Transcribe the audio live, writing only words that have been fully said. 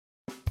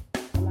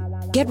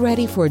Get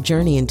ready for a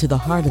journey into the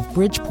heart of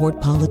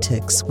Bridgeport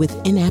politics with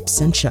In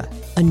Absentia,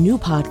 a new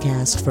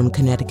podcast from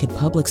Connecticut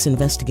Public's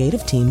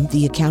investigative team,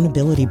 The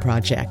Accountability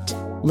Project.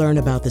 Learn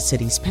about the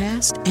city's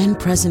past and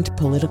present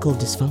political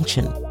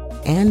dysfunction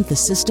and the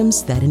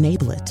systems that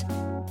enable it.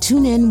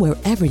 Tune in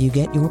wherever you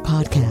get your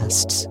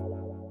podcasts.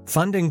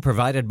 Funding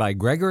provided by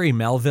Gregory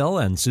Melville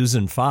and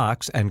Susan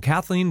Fox and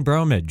Kathleen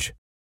Bromage.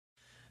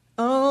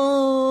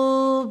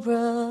 Oh,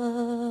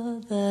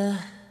 brother.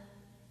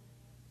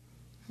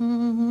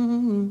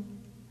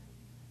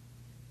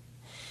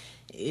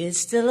 It's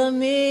still a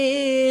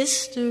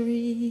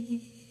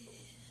mystery.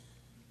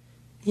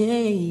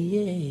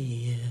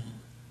 Yeah.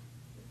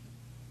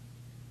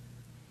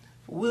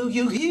 Will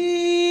you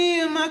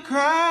hear my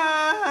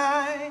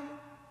cry?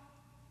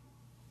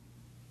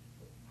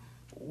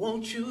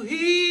 Won't you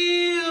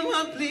hear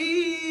my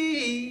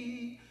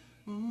plea?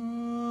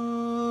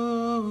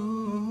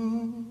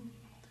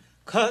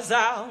 'Cause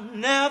I'll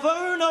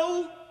never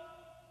know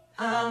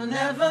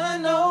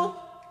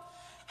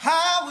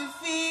how it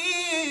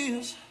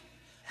feels,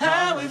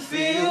 how it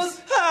feels,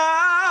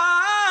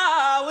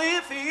 how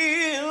it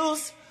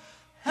feels,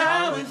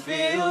 how it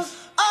feels,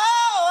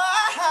 oh,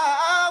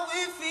 how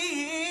it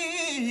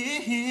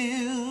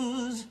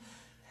feels,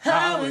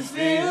 how it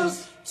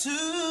feels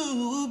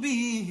to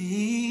be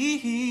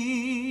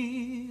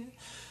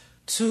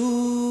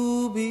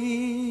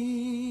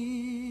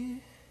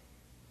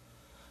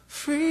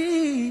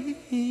free.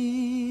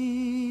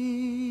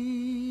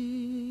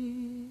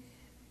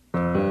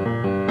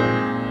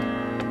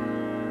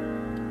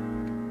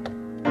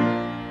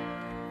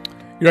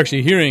 You're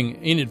actually hearing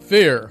Ain't It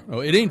Fair?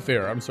 Oh, It Ain't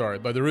Fair, I'm sorry,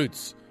 by The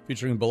Roots,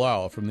 featuring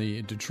Bilal from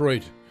the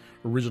Detroit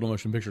original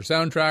motion picture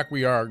soundtrack.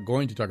 We are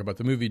going to talk about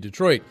the movie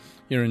Detroit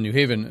here in New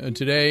Haven. And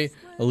today,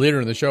 later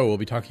in the show, we'll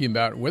be talking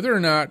about whether or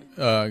not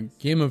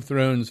Game of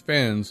Thrones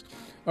fans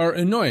are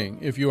annoying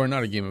if you are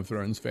not a Game of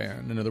Thrones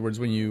fan. In other words,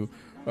 when you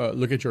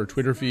look at your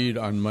Twitter feed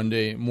on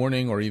Monday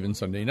morning or even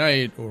Sunday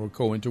night, or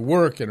go into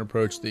work and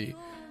approach the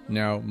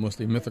now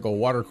mostly mythical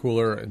water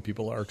cooler and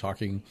people are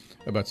talking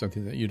about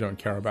something that you don't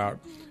care about.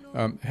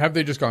 Have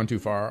they just gone too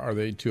far? Are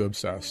they too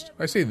obsessed?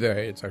 I say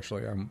they. It's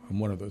actually, I'm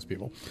one of those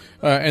people.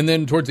 And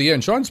then towards the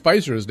end, Sean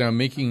Spicer is now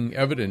making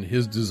evident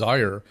his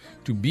desire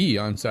to be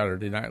on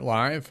Saturday Night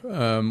Live.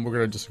 We're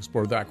going to just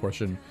explore that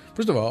question.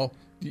 First of all,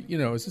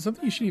 is it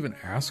something you should even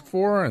ask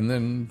for? And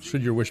then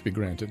should your wish be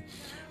granted?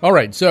 All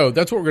right, so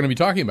that's what we're going to be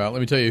talking about. Let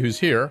me tell you who's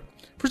here.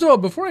 First of all,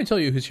 before I tell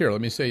you who's here, let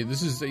me say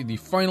this is the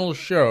final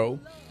show.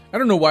 I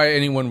don't know why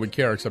anyone would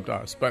care except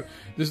us, but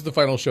this is the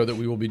final show that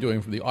we will be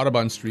doing from the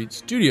Audubon Street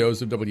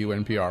studios of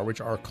WNPR, which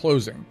are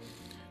closing.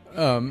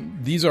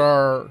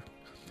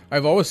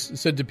 I've always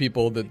said to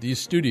people that these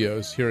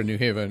studios here in New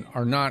Haven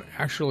are not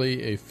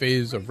actually a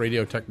phase of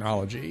radio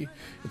technology.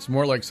 It's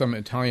more like some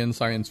Italian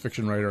science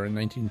fiction writer in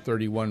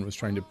 1931 was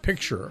trying to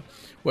picture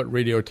what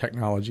radio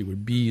technology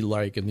would be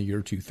like in the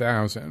year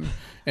 2000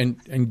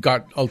 and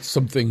got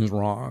some things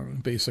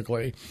wrong,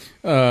 basically.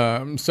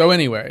 So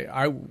anyway,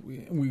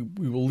 we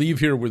will leave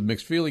here with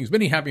mixed feelings,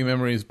 many happy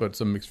memories, but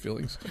some mixed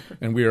feelings.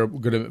 And we are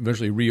going to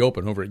eventually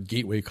reopen over at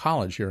Gateway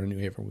College here in New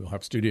Haven. We'll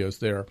have studios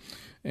there,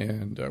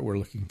 and we're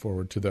looking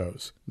forward to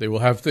those. They will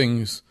have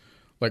things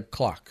like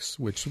clocks,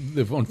 which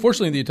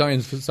unfortunately the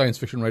Italian science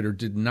fiction writer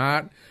did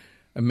not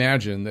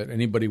imagine that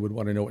anybody would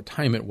want to know what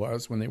time it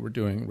was when they were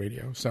doing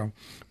radio. So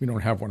we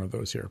don't have one of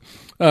those here.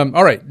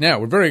 All right. Now,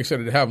 we're very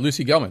excited to have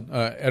Lucy Gelman,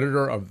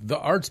 editor of The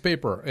Arts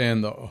Paper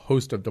and the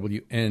host of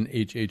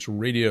WNHH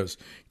Radio's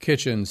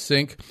Kitchen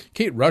Sink,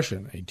 Kate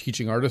Rushin, a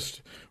teaching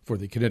artist for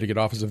the Connecticut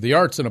Office of the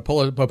Arts and a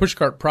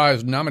Pushcart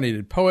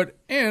Prize-nominated poet,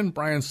 and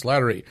Brian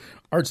Slattery,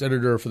 arts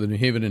editor for the New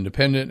Haven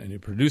Independent and a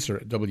producer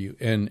at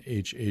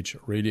WNHH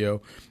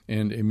Radio,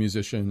 and a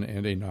musician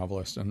and a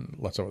novelist and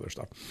lots of other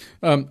stuff.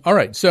 All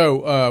right,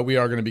 so we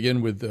are going to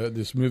begin with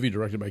this movie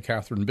directed by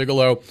Kathryn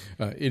Bigelow.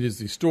 It is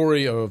the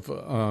story of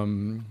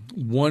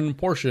one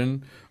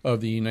portion of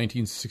the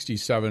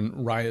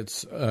 1967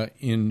 riots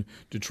in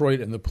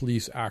Detroit and the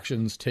police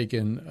actions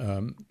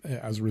taken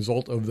as a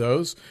result of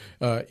those.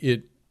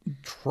 It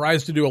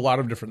tries to do a lot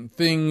of different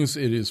things.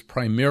 It is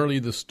primarily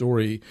the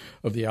story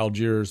of the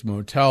Algiers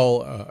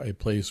Motel, a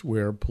place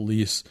where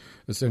police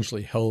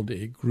essentially held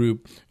a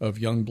group of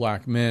young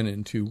black men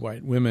and two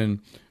white women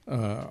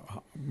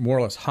more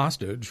or less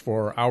hostage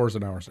for hours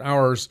and hours and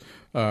hours,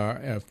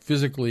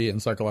 physically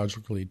and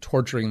psychologically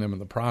torturing them in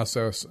the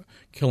process,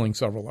 killing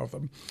several of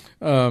them.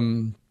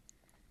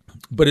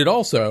 But it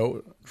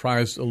also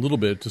tries a little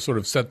bit to sort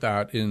of set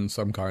that in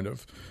some kind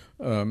of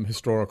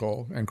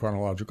historical and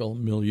chronological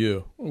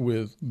milieu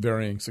with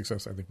varying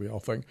success, I think we all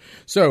think.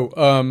 So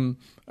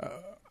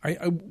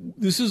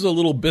this is a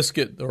little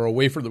biscuit or a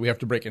wafer that we have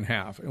to break in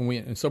half. And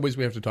in some ways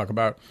we have to talk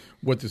about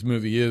what this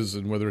movie is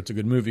and whether it's a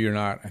good movie or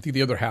not. I think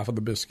the other half of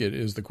the biscuit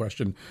is the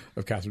question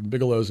of Kathryn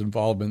Bigelow's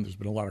involvement. There's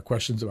been a lot of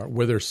questions about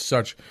whether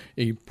such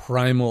a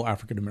primal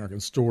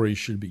African-American story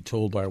should be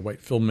told by a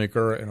white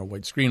filmmaker and a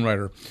white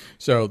screenwriter.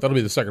 So that'll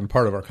be the second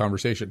part of our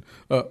conversation.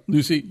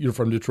 Lucy, you're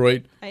from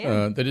Detroit. I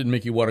am. That didn't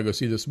make you want to go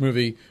see this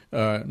movie.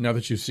 Now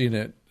that you've seen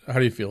it, How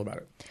do you feel about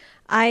it?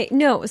 I didn't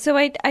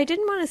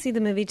want to see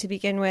the movie to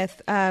begin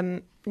with,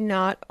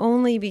 not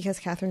only because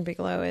Catherine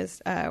Bigelow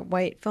is a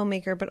white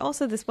filmmaker, but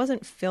also this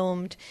wasn't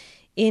filmed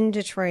in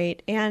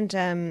Detroit.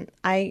 And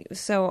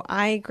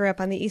I grew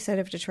up on the east side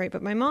of Detroit,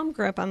 but my mom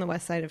grew up on the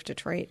west side of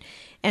Detroit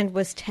and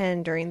was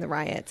 10 during the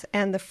riots.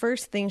 And the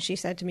first thing she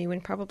said to me when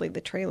probably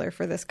the trailer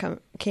for this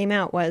came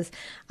out was,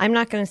 "I'm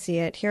not going to see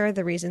it. Here are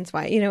the reasons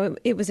why."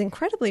 It was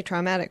incredibly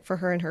traumatic for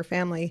her and her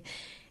family.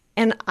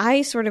 And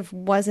I sort of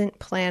wasn't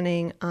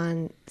planning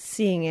on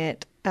seeing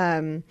it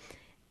and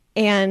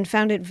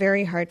found it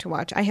very hard to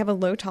watch. I have a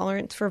low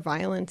tolerance for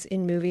violence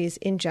in movies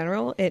in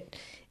general. It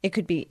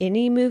could be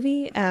any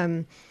movie,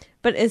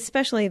 but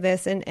especially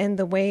this. And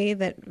the way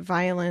that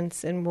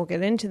violence, and we'll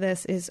get into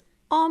this, is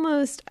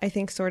almost, I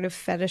think, sort of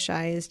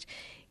fetishized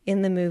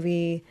in the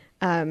movie.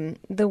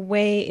 The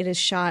way it is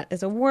shot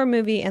as a war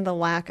movie and the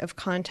lack of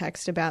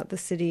context about the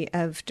city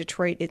of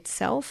Detroit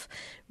itself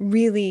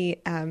really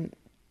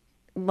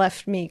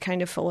left me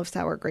kind of full of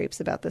sour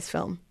grapes about this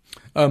film.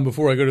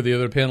 Before I go to the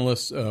other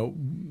panelists,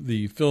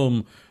 the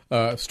film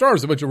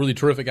stars a bunch of really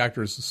terrific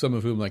actors, some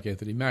of whom, like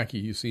Anthony Mackie,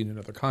 you've seen in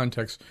other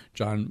contexts.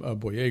 John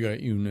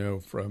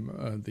Boyega,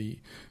 from the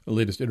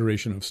latest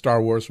iteration of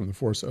Star Wars, from The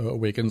Force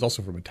Awakens,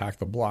 also from Attack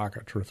the Block,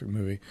 a terrific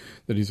movie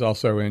that he's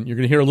also in. You're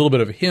going to hear a little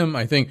bit of him.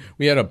 I think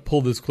we had to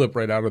pull this clip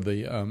right out of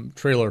the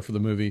trailer for the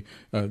movie.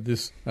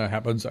 This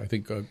happens, I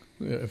think,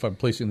 if I'm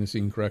placing the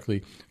scene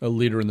correctly,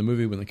 later in the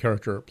movie when the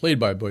character played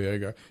by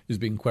Boyega is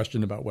being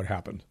questioned about what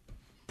happened.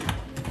 I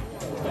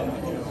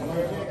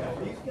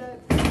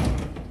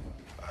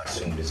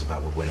assume this is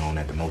about what went on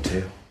at the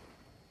motel.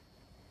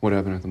 What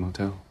happened at the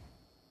motel?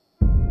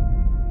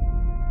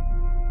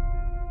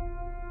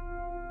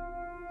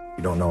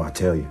 You don't know, I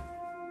tell you.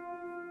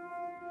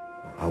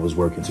 I was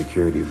working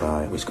security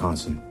by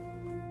Wisconsin,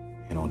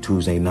 and on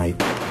Tuesday night,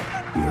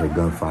 we heard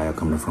gunfire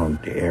coming from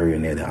the area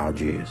near the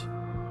Algiers.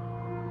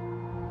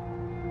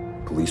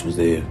 Police was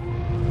there.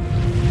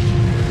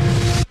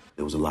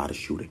 There was a lot of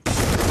shooting.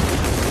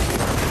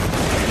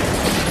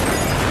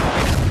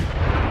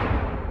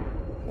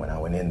 When I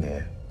went in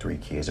there, 3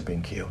 kids had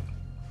been killed.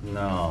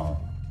 No.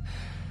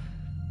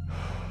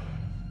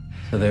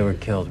 So they were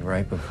killed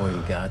right before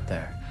you got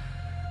there.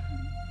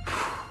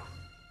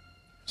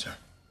 Sir.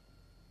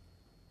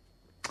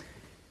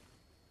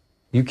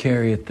 You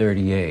carry a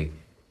 .38,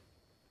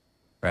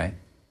 right?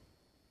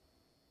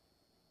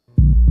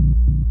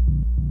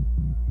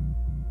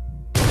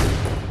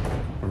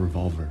 A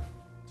revolver.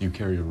 You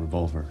carry a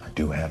revolver. I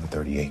do have a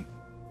 .38.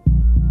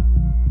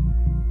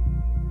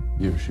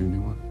 You ever shoot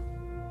anyone?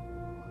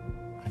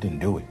 I didn't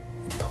do it.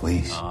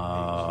 Police.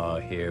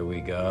 Oh, here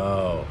we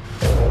go.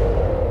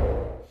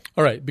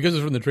 All right, because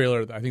it's from the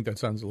trailer, I think that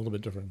sounds a little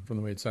bit different from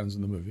the way it sounds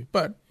in the movie,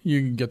 but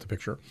you can get the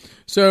picture.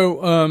 So,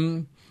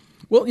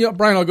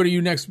 Brian, I'll go to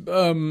you next.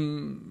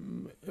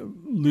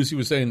 Lucy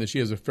was saying that she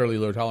has a fairly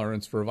low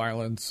tolerance for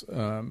violence.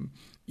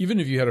 Even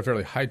if you had a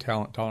fairly high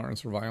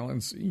tolerance for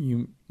violence,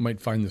 you might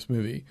find this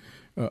movie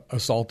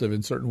assaultive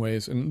in certain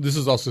ways. And this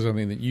is also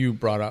something that you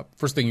brought up.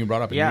 First thing you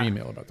brought up in your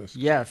email about this.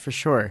 Yeah, for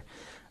sure.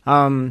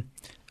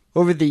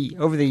 Over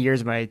the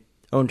years, my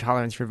own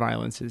tolerance for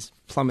violence has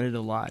plummeted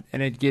a lot,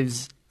 and it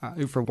gives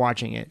for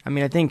watching it. I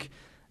mean, I think,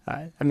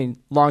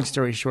 long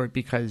story short,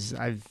 because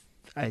I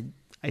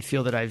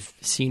feel that I've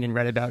seen and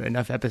read about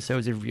enough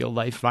episodes of real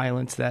life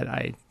violence that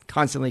I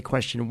constantly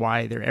question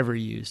why they're ever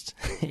used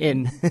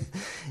in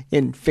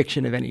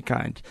fiction of any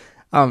kind.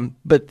 I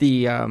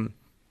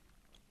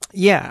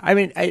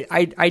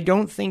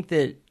don't think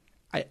that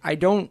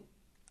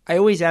I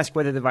always ask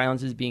whether the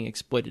violence is being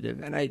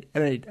exploitative, and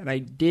I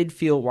did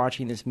feel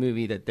watching this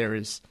movie that there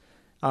is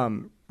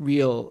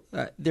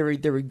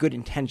there were good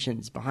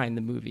intentions behind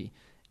the movie,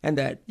 and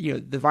that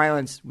the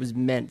violence was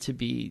meant to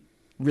be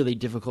really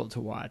difficult to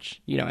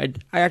watch. I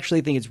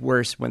actually think it's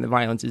worse when the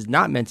violence is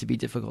not meant to be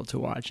difficult to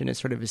watch and it's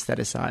sort of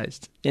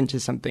aestheticized into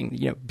something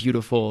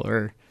beautiful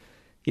or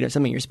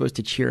something you're supposed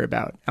to cheer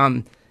about.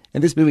 And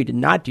this movie did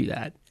not do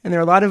that. And there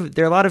are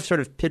a lot of sort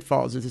of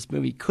pitfalls that this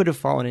movie could have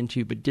fallen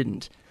into but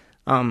didn't.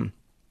 Being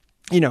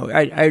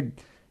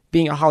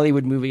a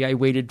Hollywood movie, I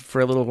waited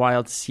for a little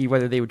while to see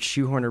whether they would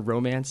shoehorn a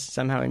romance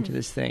somehow into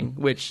this thing,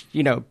 which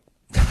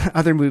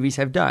other movies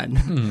have done.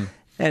 Mm-hmm.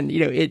 And,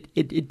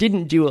 it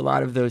didn't do a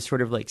lot of those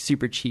sort of like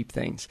super cheap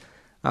things.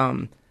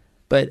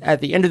 But at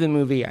the end of the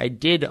movie, I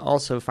did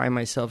also find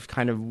myself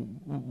kind of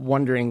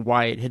wondering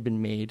why it had been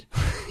made.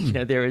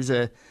 There was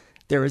a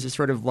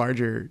sort of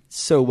larger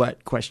so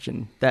what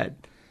question that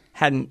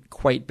hadn't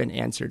quite been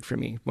answered for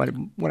me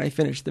when I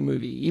finished the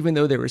movie, even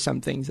though there were some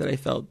things that I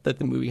felt that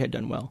the movie had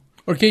done well.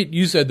 Or Kate,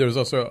 you said there was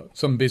also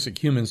some basic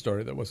human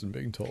story that wasn't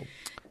being told.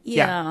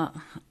 Yeah.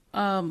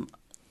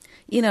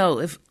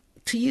 If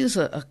to use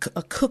a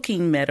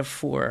cooking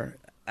metaphor,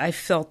 I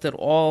felt that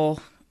all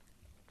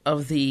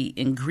of the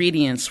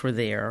ingredients were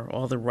there,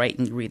 all the right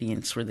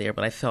ingredients were there,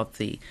 but I felt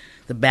the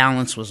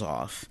balance was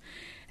off.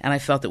 And I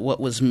felt that what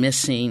was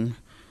missing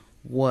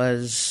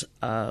was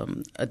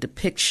a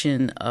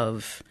depiction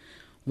of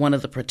one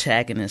of the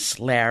protagonists,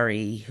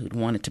 Larry, who'd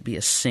wanted to be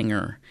a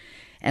singer.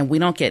 And we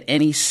don't get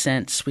any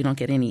sense, we don't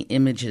get any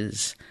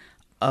images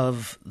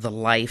of the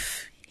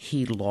life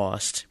he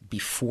lost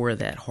before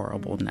that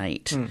horrible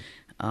night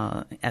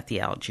at the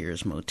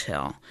Algiers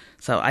Motel.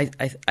 So I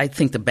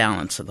think the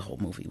balance of the whole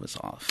movie was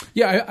off.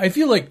 Yeah, I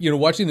feel like,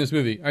 watching this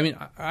movie, I mean,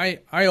 I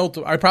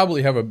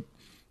probably have a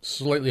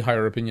slightly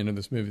higher opinion of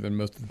this movie than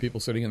most of the people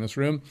sitting in this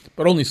room,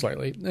 but only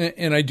slightly.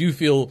 And I do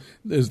feel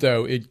as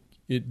though it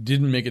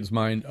didn't make its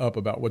mind up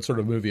about what sort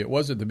of movie it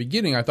was at the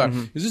beginning. I thought,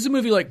 is this a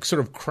movie like sort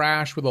of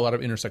Crash with a lot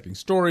of intersecting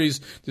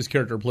stories? This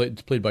character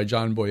played by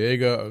John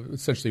Boyega,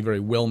 essentially a very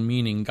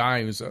well-meaning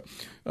guy who's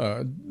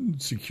a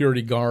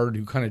security guard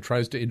who kind of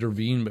tries to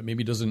intervene but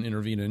maybe doesn't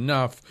intervene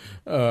enough.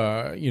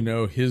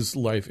 His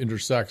life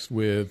intersects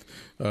with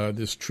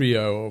this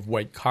trio of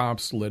white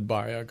cops led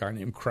by a guy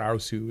named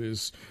Krause, who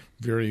is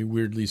very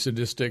weirdly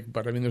sadistic,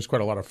 but I mean, there's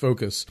quite a lot of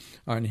focus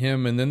on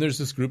him. And then there's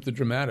this group, the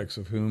Dramatics,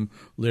 of whom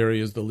Larry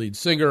is the lead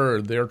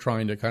singer. They're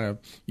trying to kind of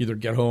either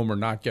get home or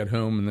not get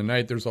home in the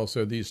night. There's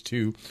also these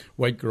two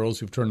white girls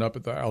who've turned up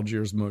at the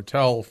Algiers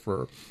Motel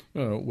for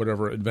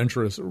whatever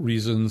adventurous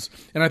reasons.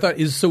 And I thought,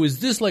 is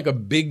this like a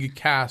big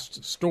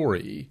cast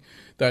story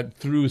that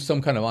through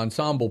some kind of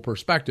ensemble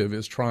perspective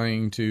is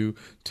trying to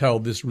tell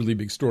this really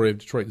big story of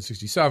Detroit in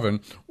 67?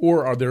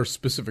 Or are there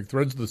specific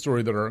threads of the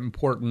story that are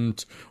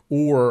important,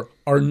 or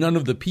are none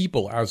of the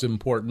people as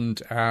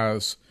important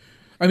as...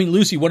 I mean,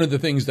 Lucy, one of the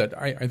things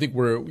that I think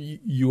where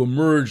you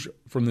emerge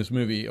from this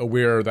movie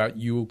aware that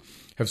you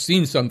have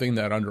seen something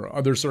that under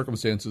other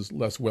circumstances,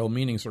 less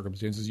well-meaning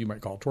circumstances, you might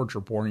call torture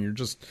porn, and you're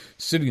just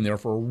sitting there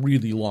for a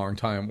really long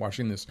time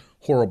watching this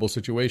horrible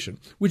situation,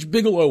 which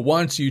Bigelow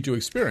wants you to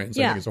experience.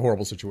 I think it's a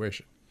horrible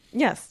situation.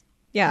 Yes.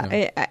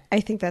 Yeah. I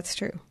think that's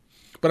true.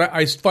 But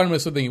I find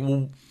myself thinking,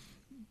 well,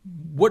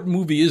 what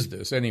movie is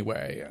this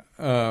anyway?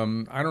 I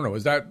don't know.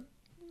 Is that...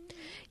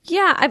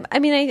 Yeah, I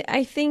mean,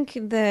 I think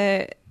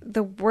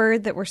the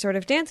word that we're sort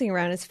of dancing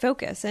around is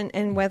focus,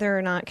 and whether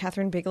or not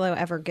Kathryn Bigelow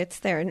ever gets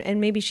there, and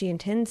maybe she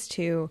intends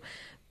to,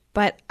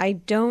 but I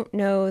don't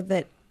know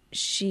that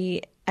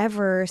she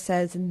ever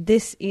says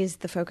this is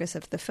the focus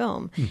of the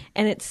film,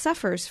 and it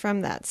suffers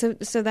from that.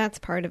 So that's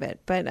part of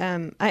it. But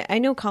I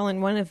know, Colin,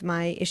 one of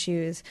my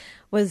issues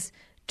was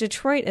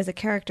Detroit as a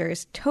character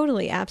is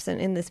totally absent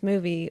in this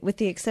movie, with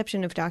the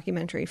exception of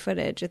documentary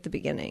footage at the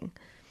beginning.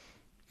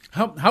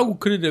 How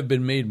could it have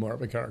been made more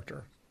of a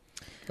character?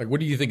 Like, what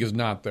do you think is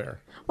not there?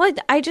 Well,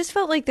 I just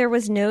felt like there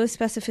was no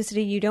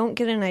specificity. You don't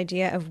get an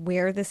idea of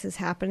where this is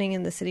happening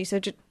in the city. So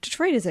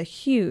Detroit is a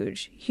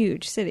huge,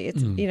 huge city.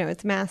 It's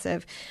it's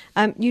massive.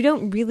 You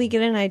don't really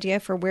get an idea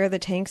for where the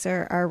tanks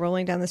are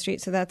rolling down the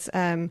street. So that's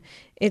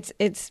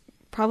it's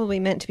probably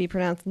meant to be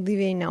pronounced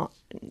Livernois,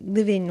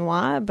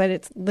 but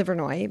it's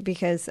Livernois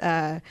because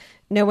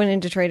no one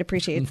in Detroit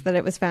appreciates that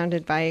it was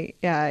founded by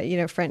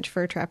French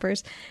fur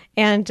trappers,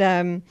 and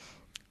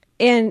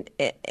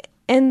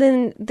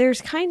then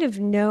there's kind of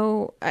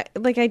no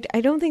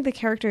I don't think the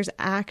characters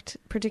act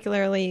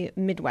particularly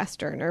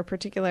Midwestern or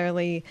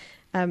particularly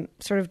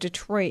sort of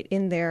Detroit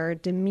in their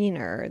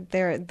demeanor,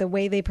 the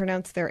way they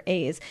pronounce their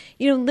A's,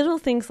 little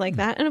things like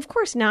that. And of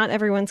course, not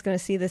everyone's going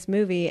to see this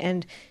movie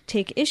and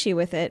take issue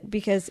with it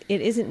because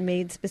it isn't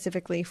made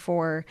specifically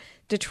for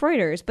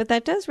Detroiters. But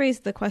that does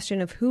raise the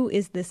question of who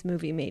is this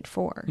movie made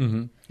for?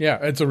 Mm-hmm. Yeah,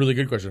 it's a really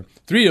good question.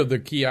 3 of the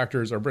key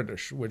actors are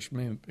British, which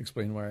may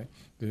explain why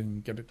they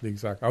didn't get it the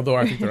exact. Although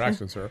I think their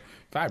accents are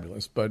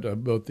fabulous.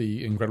 But both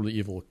the incredibly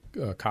evil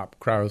cop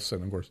Krause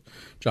and, of course,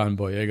 John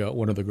Boyega,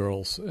 one of the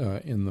girls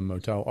in the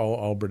motel,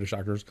 all British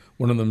actors.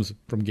 One of them's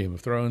from Game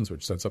of Thrones,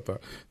 which sets up the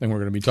thing we're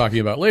going to be talking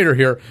about later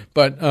here.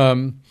 But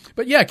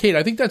yeah, Kate,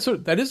 I think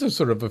that is a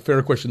sort of a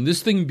fair question.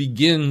 This thing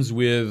begins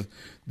with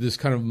this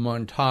kind of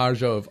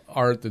montage of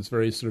art that's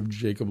very sort of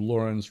Jacob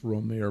Lawrence,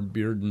 Romare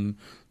Bearden,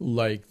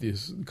 like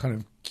this kind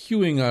of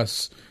cueing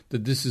us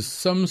that this is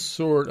some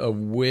sort of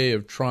way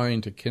of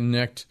trying to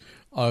connect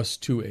us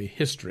to a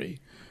history.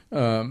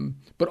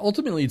 But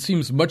ultimately, it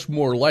seems much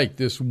more like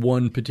this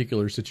one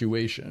particular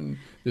situation,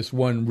 this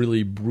one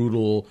really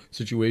brutal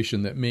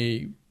situation that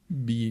may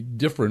be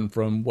different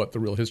from what the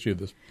real history of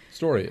this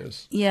story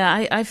is.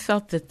 Yeah, I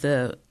felt that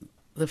the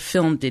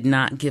film did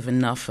not give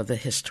enough of the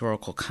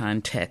historical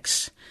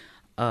context.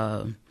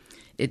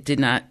 It did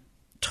not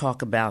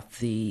talk about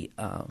the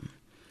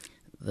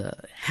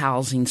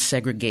housing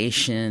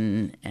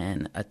segregation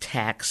and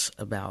attacks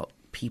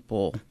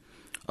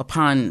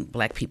upon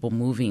black people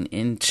moving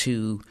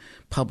into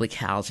public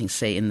housing,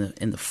 say in the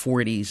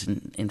 40s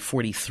and in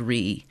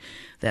 43.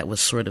 That was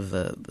sort of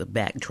the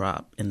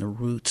backdrop and the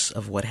roots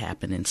of what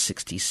happened in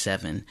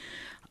 67.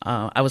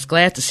 I was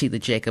glad to see the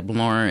Jacob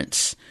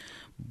Lawrence,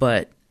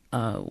 but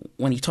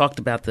when he talked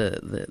about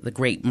the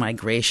Great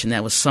Migration,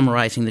 that was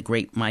summarizing the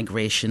Great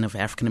Migration of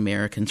African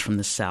Americans from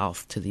the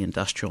South to the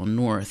industrial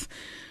North.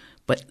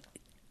 But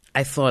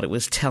I thought it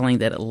was telling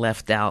that it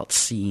left out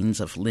scenes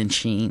of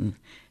lynching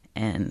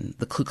and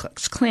the Ku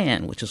Klux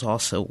Klan, which is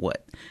also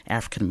what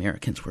African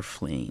Americans were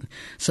fleeing.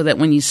 So that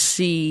when you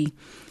see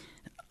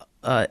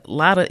a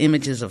lot of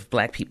images of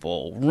black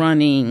people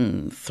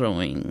running,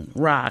 throwing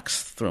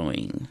rocks,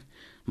 throwing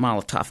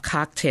Molotov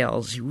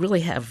cocktails, you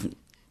really have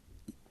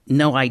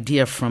no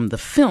idea from the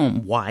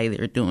film why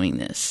they're doing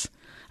this.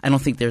 I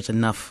don't think there's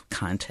enough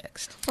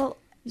context. Well,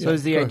 so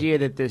is the idea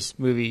that this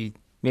movie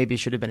maybe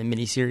should have been a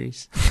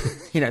miniseries?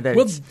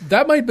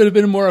 That might have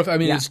been more of. I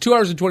mean, it's 2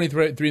 hours and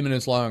 23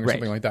 minutes long, or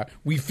something like that.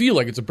 We feel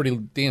like it's a pretty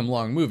damn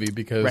long movie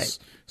because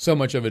so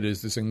much of it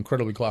is this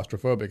incredibly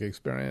claustrophobic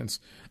experience.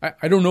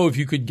 I don't know if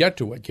you could get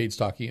to what Kate's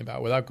talking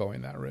about without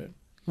going that route.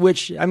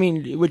 Which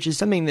is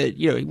something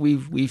that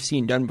we've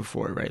seen done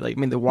before, right? Like, I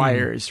mean, The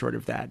Wire is sort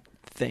of that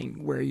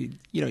thing where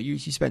you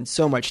spend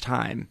so much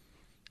time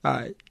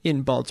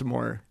in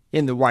Baltimore,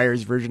 in The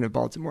Wire's version of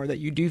Baltimore, that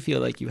you do feel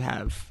like you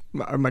have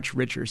a much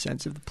richer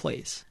sense of the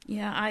place.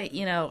 Yeah, I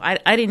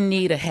didn't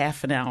need a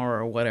half an hour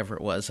or whatever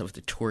it was of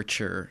the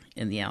torture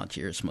in the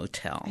Algiers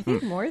motel. I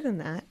think more than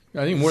that.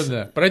 I think more than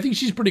that. But I think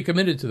she's pretty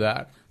committed to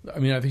that. I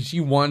mean, I think she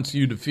wants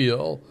you to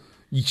feel...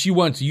 She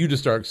wants you to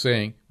start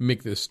saying,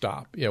 make this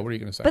stop. Yeah, what are you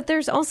going to say? But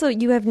there's also,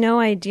 you have no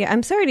idea.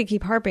 I'm sorry to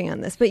keep harping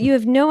on this, but you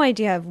have no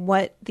idea of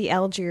what the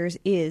Algiers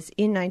is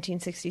in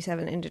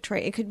 1967 in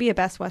Detroit. It could be a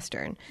Best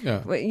Western,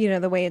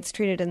 the way it's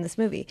treated in this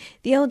movie.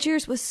 The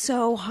Algiers was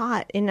so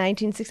hot in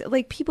 1960.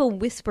 Like, people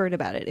whispered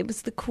about it. It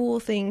was the cool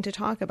thing to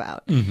talk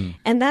about. Mm-hmm.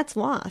 And that's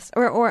lost.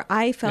 Or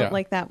I felt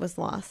like that was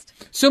lost.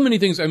 So many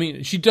things. I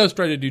mean, she does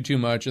try to do too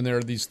much, and there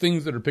are these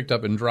things that are picked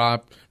up and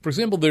dropped. For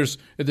example,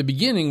 at the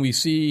beginning, we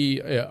see...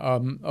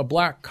 a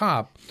black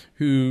cop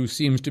who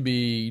seems to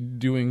be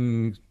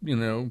doing,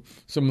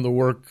 some of the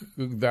work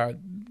that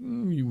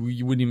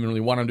you wouldn't even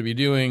really want him to be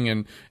doing,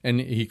 and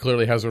he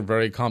clearly has a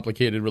very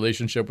complicated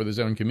relationship with his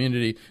own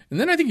community. And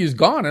then I think he's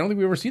gone. I don't think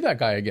we ever see that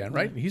guy again,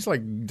 right? He's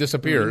like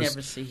disappears. We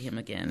never see him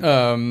again.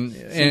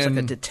 Seems like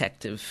a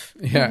detective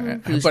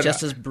who's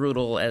just as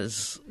brutal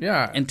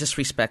and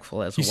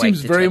disrespectful as a white detective. He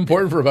seems very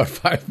important for about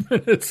 5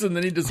 minutes, and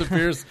then he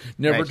disappears,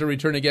 never to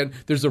return again.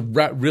 There's a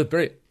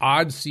very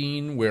odd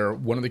scene where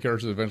one of the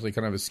characters eventually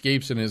kind of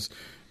escapes and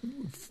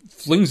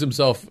flings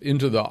himself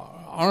into the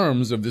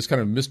arms of this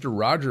kind of Mr.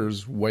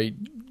 Rogers white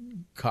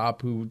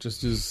cop who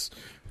just is...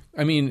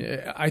 I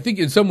mean, I think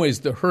in some ways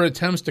her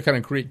attempts to kind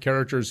of create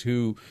characters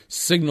who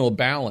signal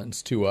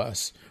balance to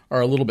us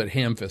are a little bit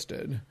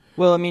ham-fisted.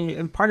 Well, I mean,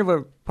 and part of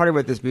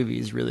what this movie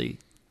is really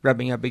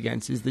rubbing up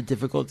against is the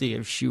difficulty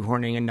of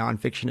shoehorning a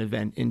nonfiction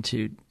event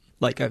into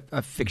like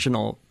a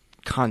fictional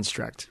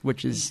construct,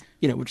 which is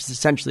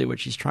essentially what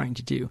she's trying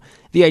to do.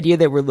 The idea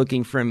that we're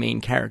looking for a main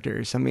character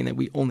is something that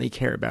we only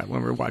care about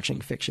when we're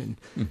watching fiction,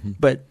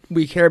 but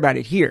we care about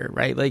it here,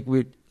 right? Like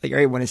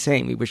everyone is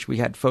saying, we wish we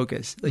had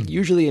focus. Like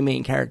usually a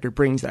main character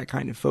brings that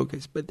kind of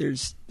focus, but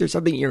there's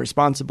something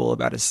irresponsible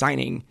about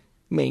assigning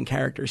main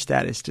character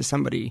status to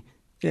somebody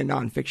in a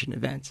nonfiction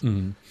event.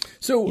 Mm-hmm.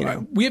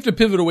 So we have to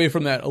pivot away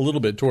from that a little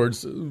bit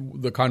towards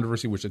the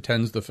controversy which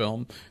attends the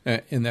film,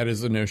 and that is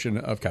the notion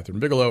of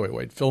Kathryn Bigelow, a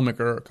white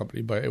filmmaker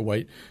accompanied by a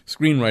white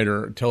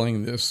screenwriter,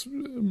 telling this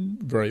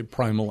very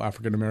primal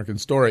African-American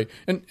story.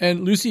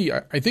 And Lucy,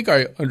 I think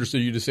I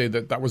understood you to say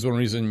that was one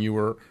reason you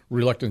were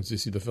reluctant to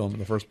see the film in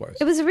the first place.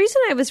 It was a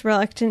reason I was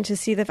reluctant to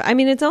see I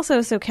mean, it's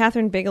also so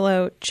Kathryn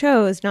Bigelow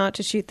chose not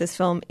to shoot this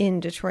film in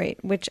Detroit,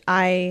 which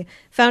I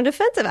found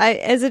offensive.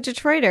 As a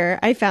Detroiter,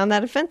 I found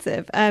that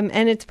offensive.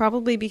 And it's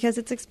probably because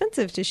it's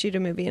expensive to shoot a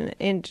movie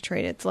in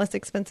Detroit. It's less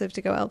expensive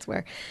to go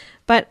elsewhere.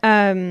 But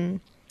I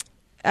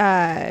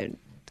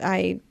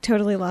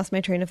totally lost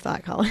my train of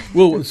thought, Colin.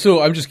 Well,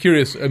 so I'm just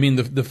curious. I mean,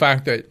 the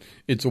fact that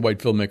it's a white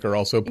filmmaker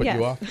also put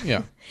you off?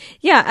 Yeah.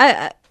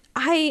 Yeah.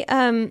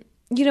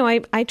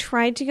 I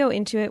tried to go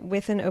into it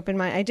with an open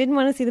mind. I didn't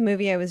want to see the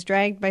movie. I was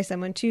dragged by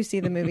someone to see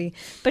the movie,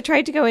 but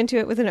tried to go into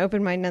it with an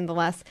open mind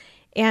nonetheless.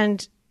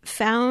 And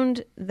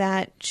found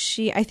that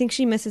I think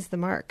she misses the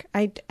mark.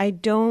 I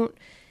don't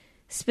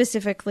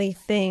specifically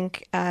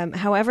think,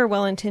 however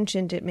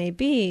well-intentioned it may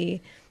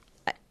be,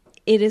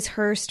 it is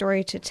her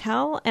story to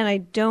tell, and I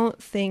don't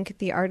think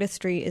the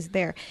artistry is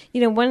there.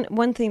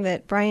 One thing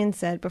that Brian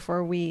said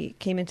before we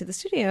came into the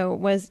studio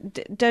was,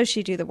 does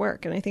she do the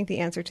work? And I think the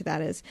answer to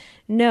that is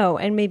no,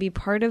 and maybe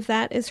part of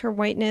that is her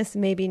whiteness,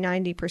 maybe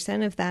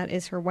 90% of that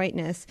is her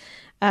whiteness,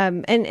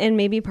 and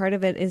maybe part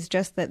of it is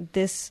just that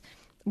this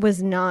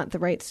was not the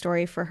right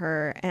story for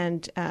her,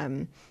 and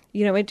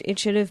it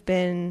should have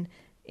been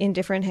in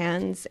different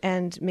hands,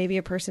 and maybe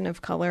a person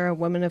of color, a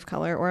woman of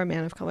color, or a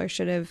man of color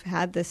should have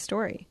had this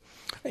story.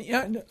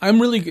 Yeah, I'm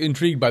really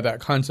intrigued by that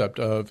concept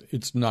of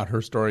it's not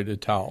her story to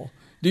tell.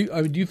 Do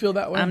you feel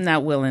that way? I'm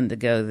not willing to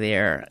go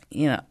there.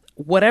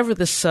 Whatever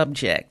the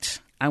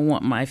subject, I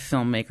want my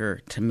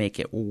filmmaker to make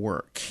it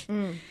work,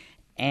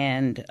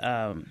 and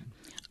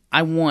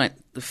I want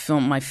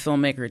my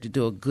filmmaker to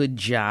do a good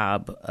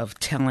job of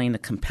telling a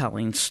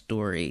compelling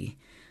story,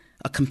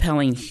 a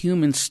compelling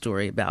human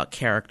story about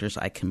characters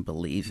I can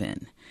believe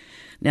in.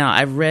 Now,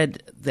 I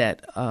read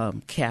that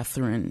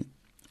Kathryn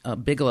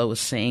Bigelow was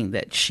saying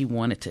that she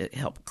wanted to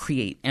help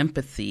create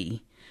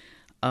empathy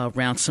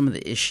around some of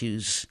the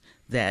issues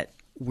that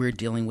we're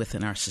dealing with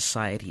in our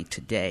society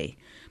today.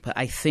 But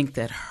I think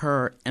that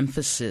her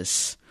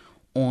emphasis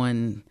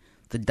on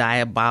the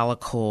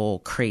diabolical,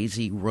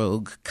 crazy,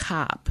 rogue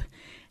cop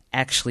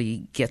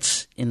actually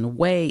gets in the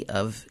way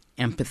of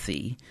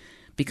empathy,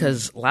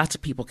 because lots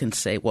of people can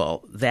say,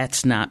 well,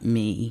 that's not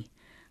me.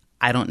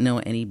 I don't know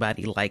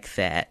anybody like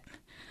that.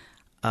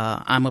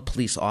 I'm a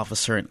police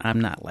officer and I'm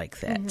not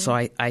like that. Mm-hmm. So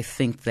I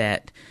think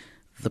that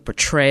the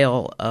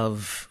portrayal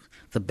of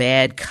the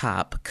bad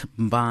cop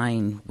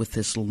combined with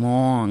this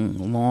long,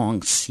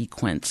 long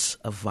sequence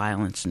of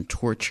violence and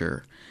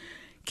torture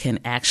can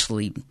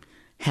actually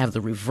have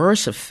the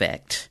reverse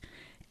effect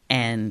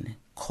and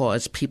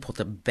cause people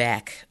to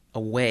back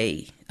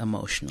away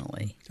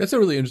emotionally. That's a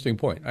really interesting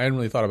point. I hadn't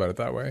really thought about it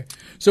that way.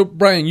 So,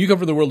 Brian, you come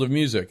from the world of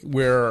music,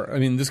 where, I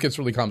mean, this gets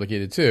really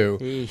complicated too.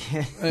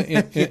 Yes,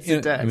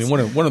 it does. I mean, one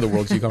of the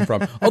worlds you come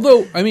from.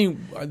 Although, I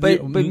mean,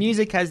 but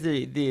music has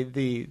the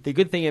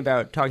good thing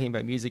about talking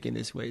about music in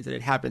this way is that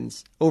it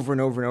happens over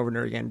and over and over and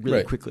over again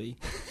really quickly.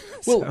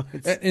 Well,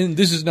 and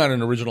this is not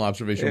an original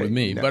observation with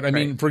me, but I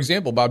mean, for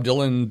example, Bob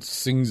Dylan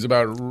sings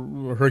about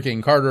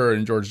Hurricane Carter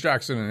and George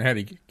Jackson and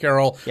Hattie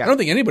Carroll. Yeah. I don't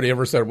think anybody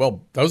ever said,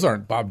 well, those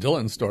aren't Bob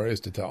Dylan stories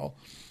to tell.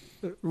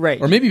 Right.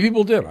 Or maybe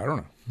people did. I don't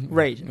know.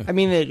 Right. I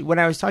mean, when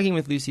I was talking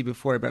with Lucy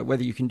before about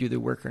whether you can do the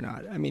work or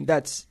not, I mean,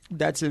 that's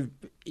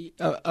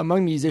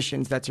among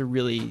musicians, that's a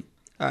really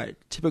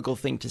typical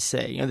thing to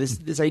say. You know,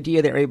 this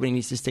idea that everybody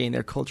needs to stay in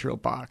their cultural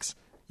box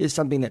is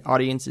something that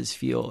audiences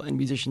feel and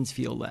musicians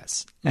feel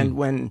less. And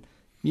when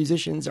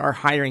musicians are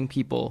hiring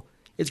people,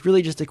 it's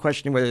really just a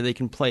question of whether they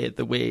can play it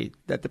the way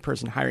that the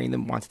person hiring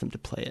them wants them to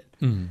play it.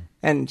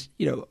 And,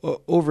 you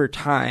know, over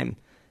time,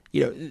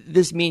 you know,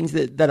 this means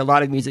that a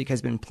lot of music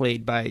has been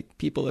played by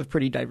people of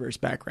pretty diverse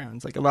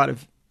backgrounds. Like, a lot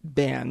of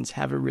bands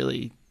have a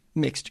really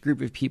mixed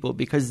group of people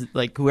because,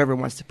 like, whoever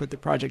wants to put the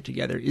project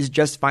together is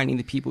just finding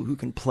the people who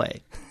can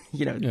play,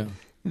 you know,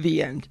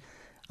 the end.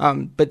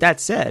 But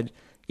that said,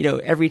 you know,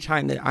 every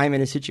time that I'm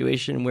in a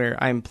situation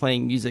where I'm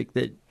playing music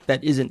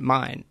that isn't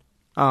mine,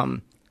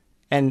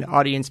 and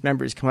audience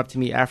members come up to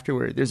me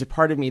afterward, there's a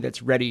part of me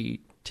that's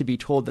ready to be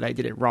told that I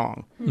did it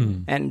wrong.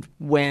 And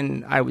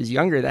when I was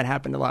younger, that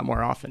happened a lot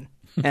more often.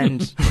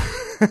 And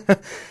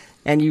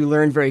and you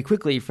learn very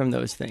quickly from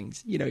those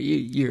things. You know,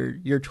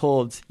 you're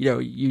told, you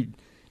know,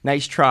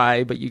 nice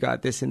try, but you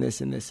got this and this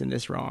and this and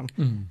this wrong.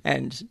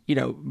 And, you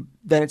know,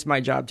 then it's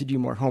my job to do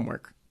more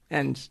homework.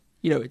 And,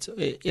 you know, it's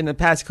in the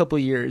past couple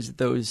of years,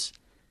 those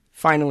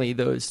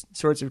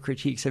sorts of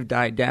critiques have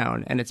died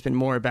down, and it's been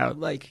more about,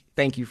 like,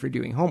 thank you for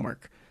doing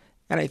homework.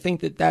 And I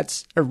think that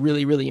that's a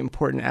really, really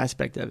important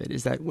aspect of it,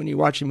 is that when you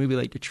watch a movie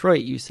like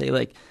Detroit, you say,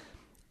 like,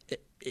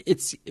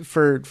 it's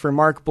for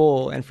Mark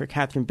Boal and for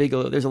Catherine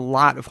Bigelow, there's a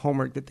lot of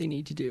homework that they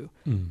need to do.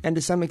 And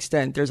to some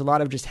extent, there's a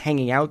lot of just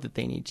hanging out that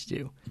they need to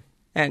do.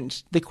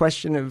 And the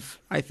question of,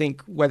 I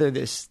think, whether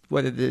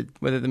the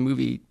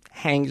movie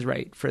hangs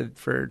right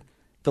for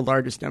the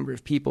largest number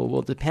of people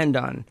will depend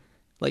on,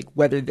 like,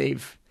 whether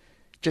they've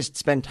just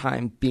spent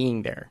time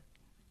being there,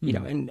 you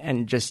know,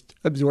 and just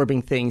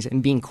absorbing things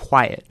and being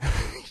quiet,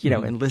 you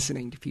know, and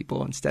listening to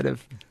people instead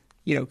of,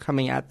 you know,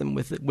 coming at them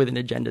with an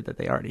agenda that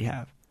they already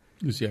have.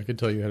 Lucy, I could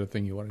tell you had a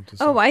thing you wanted to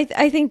say. Oh, I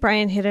think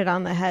Brian hit it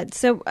on the head.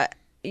 So,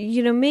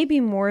 you know, maybe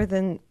more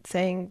than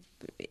saying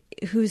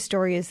whose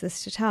story is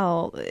this to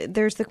tell,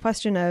 there's the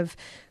question of,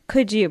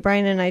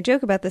 Brian and I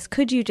joke about this,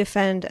 could you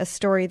defend a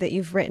story that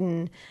you've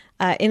written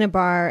in a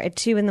bar at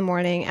 2 a.m.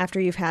 after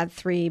you've had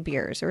 3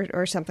 beers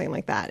or something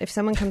like that? If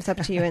someone comes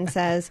up to you and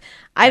says,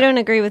 I don't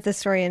agree with this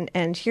story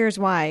and here's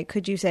why,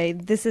 could you say,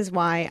 this is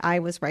why I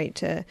was right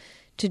to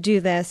do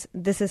this,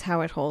 this is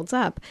how it holds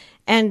up?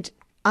 And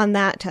on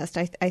that test,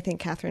 I think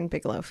Catherine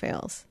Bigelow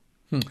fails.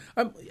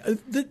 I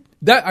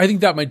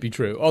think that might be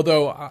true.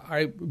 Although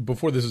I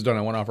before this is done,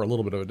 I want to offer a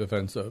little bit of a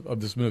defense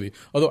of this movie.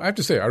 Although I have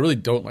to say, I really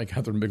don't like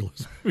Catherine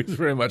Bigelow's movies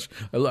very much.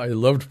 I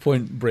loved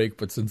Point Break,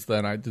 but since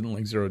then I didn't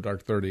like Zero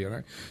Dark 30, and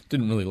I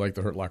didn't really like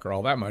The Hurt Locker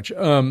all that much.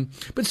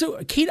 But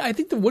so, Kate, I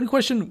think the one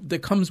question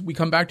that we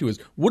come back to is,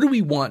 what do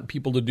we want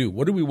people to do?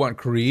 What do we want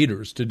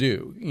creators to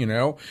do? You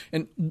know,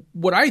 and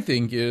what I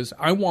think is,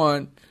 I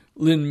want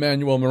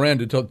Lin-Manuel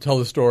Miranda to tell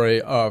the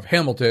story of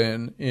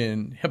Hamilton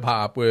in hip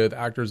hop with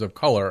actors of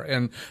color,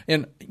 and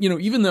you know,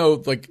 even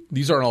though, like,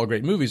 these aren't all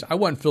great movies, I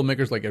want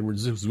filmmakers like Edward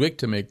Zwick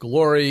to make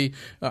Glory,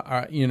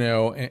 you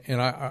know,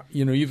 and I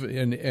you know,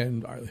 even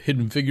and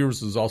Hidden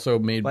Figures is also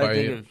made by. I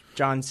think of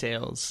John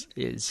Sayles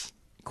is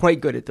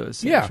quite good at those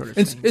sort of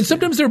things. things. And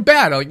sometimes they're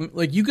bad.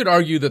 Like you could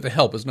argue that The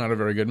Help is not a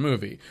very good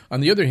movie. On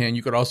the other hand,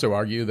 you could also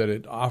argue that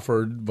it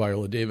offered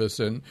Viola Davis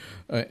and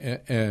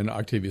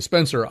Octavia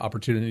Spencer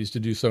opportunities to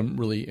do some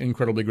really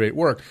incredibly great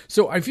work.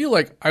 So I feel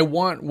like I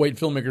want white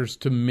filmmakers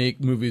to make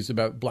movies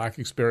about Black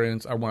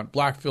experience. I want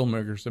Black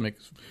filmmakers to make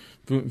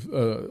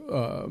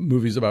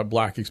movies about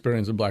Black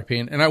experience and Black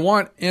pain. And I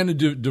want Anna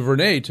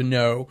DuVernay to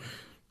know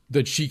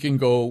that she can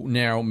go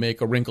now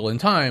make A Wrinkle in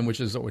Time, which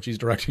is what she's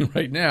directing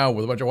right now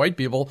with a bunch of white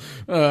people,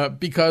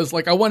 because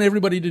like I want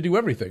everybody to do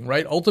everything,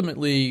 right?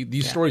 Ultimately,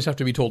 these stories have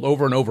to be told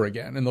over and over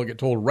again, and they'll get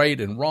told right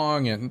and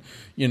wrong, and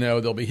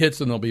there'll be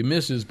hits and there'll be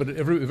misses. But if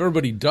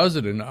everybody does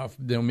it enough,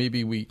 then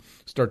maybe we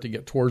start to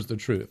get towards the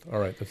truth. All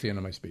right, that's the end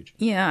of my speech.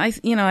 Yeah,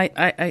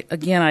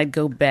 I'd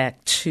go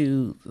back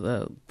to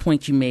the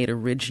point you made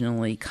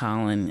originally,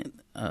 Colin,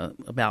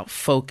 about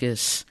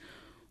focus.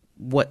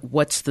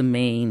 What's the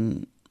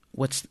main?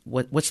 What's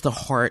the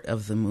heart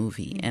of the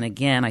movie? And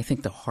again, I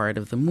think the heart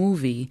of the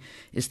movie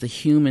is the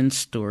human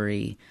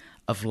story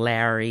of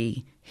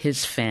Larry,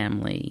 his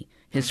family,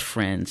 his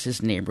friends,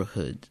 his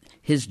neighborhood,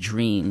 his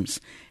dreams,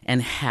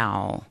 and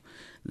how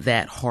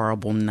that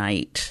horrible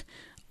night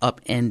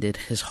upended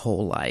his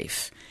whole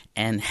life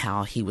and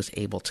how he was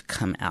able to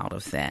come out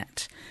of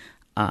that.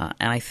 And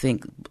I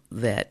think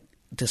that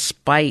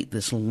despite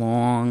this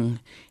long,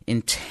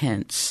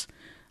 intense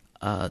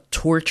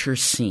torture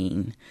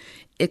scene,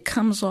 it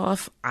comes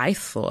off, I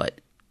thought,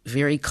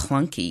 very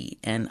clunky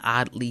and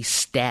oddly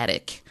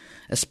static,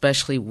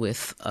 especially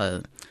with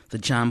the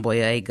John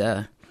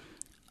Boyega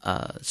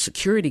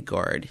security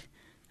guard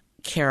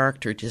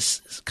character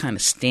just kind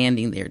of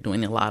standing there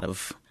doing a lot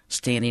of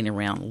standing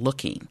around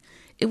looking.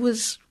 It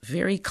was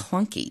very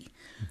clunky.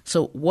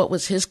 So what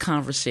was his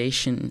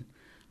conversation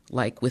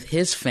like with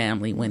his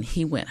family when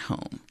he went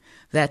home?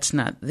 That's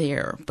not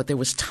there, but there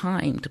was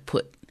time to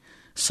put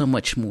so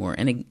much more.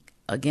 And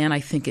again,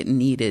 I think it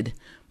needed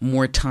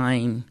more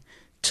time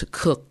to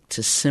cook,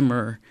 to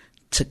simmer,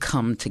 to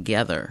come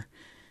together,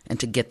 and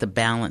to get the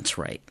balance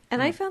right.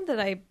 And I found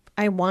that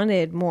I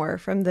wanted more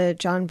from the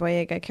John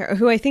Boyega character,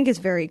 who I think is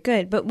very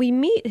good, but we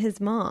meet his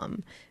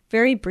mom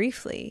very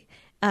briefly.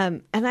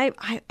 And I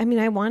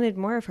wanted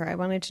more of her. I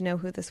wanted to know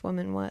who this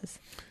woman was.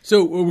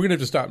 So we're going to have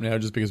to stop now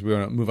just because we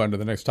want to move on to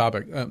the next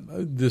topic.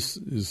 This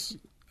is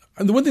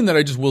the one thing that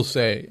I just will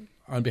say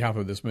on behalf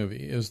of this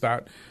movie is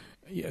that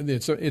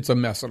it's a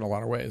mess in a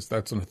lot of ways.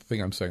 That's another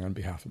thing I'm saying on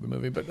behalf of the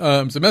movie. But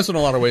it's a mess in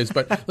a lot of ways.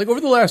 But like over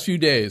the last few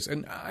days,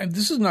 and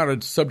this is not a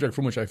subject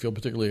from which I feel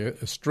particularly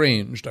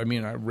estranged. I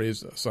mean, I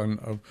raised a son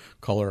of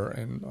color,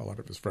 and a lot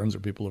of his friends are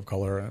people of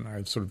color, and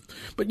I've sort of.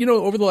 But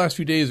over the last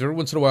few days, every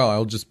once in a while,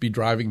 I'll just be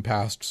driving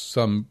past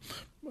some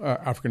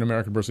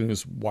African-American person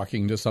who's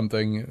walking to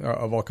something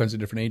of all kinds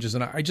of different ages.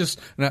 And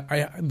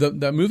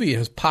that movie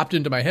has popped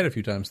into my head a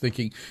few times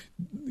thinking,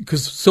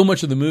 because so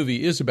much of the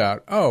movie is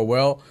about,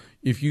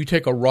 if you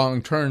take a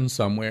wrong turn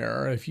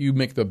somewhere, if you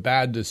make the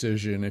bad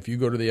decision, if you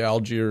go to the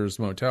Algiers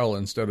motel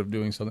instead of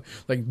doing something,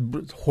 like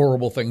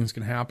horrible things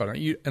can happen.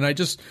 And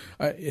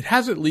it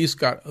has at least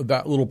got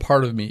that little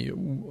part of me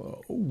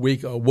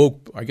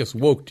woke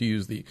to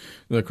use the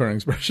current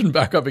expression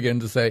back up again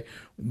to say,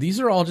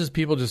 these are all just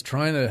people just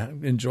trying to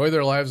enjoy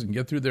their lives and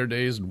get through their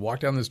days and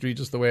walk down the street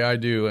just the way I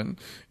do. And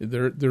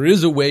there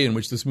is a way in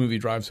which this movie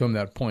drives home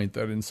that point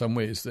that in some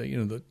ways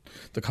the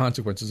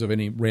consequences of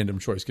any random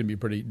choice can be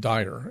pretty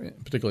dire,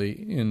 particularly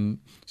in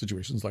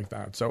situations like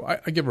that. So I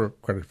give her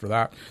credit for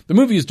that. The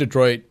movie is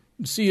Detroit.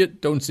 See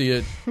it, don't see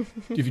it.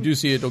 If you do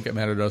see it, don't get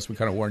mad at us. We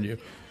kind of warned you.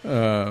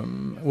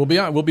 We'll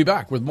be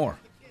back with more.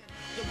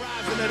 The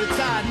rising of the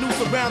tide, noose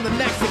around the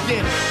necks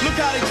again. Look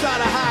how they try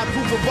to hide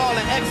proof of all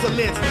the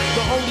excellence.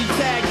 The only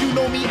tag you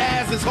know me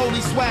as is holy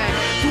swag.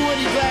 Through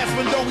any glass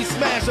window we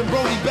smash and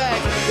Brody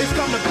bags. It's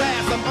come to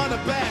pass, I'm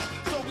unabashed.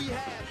 So we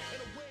had an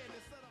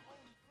awareness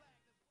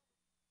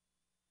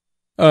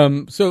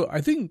of the So I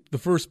think the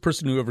first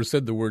person who ever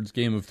said the words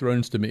Game of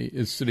Thrones to me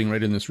is sitting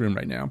right in this room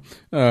right now.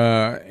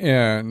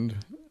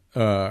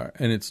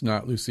 And it's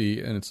not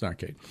Lucy and it's not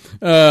Kate.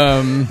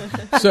 But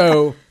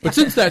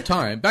since that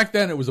time, back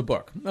then it was a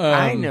book.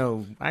 I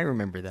know. I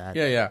remember that.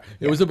 Yeah.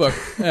 It was a book.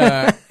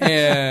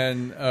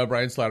 And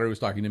Brian Slatter was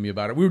talking to me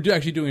about it. We were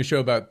actually doing a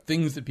show about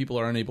things that people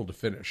are unable to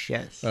finish.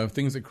 Yes.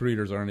 Things that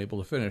creators are unable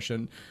to finish.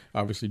 And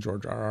obviously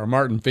George R.R.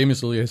 Martin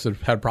famously has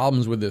had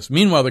problems with this.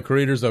 Meanwhile, the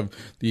creators of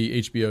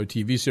the HBO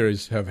TV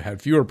series have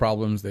had fewer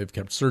problems. They've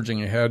kept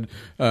surging ahead.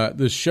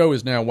 This show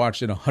is now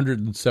watched in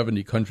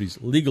 170 countries,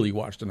 legally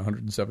watched in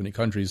 170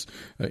 countries,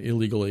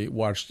 illegally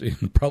watched in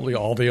probably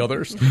all the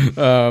others.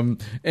 So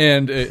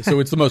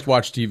it's the most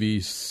watched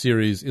TV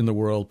series in the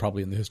world,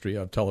 probably in the history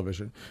of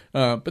television.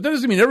 But that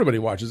doesn't mean everybody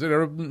watches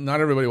it.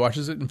 Not everybody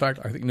watches it. In fact,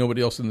 I think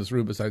nobody else in this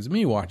room besides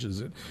me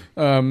watches it.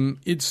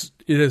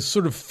 It has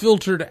sort of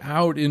filtered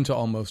out into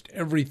almost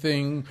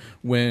everything.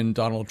 When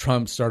Donald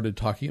Trump started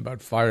talking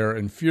about fire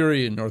and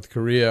fury in North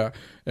Korea,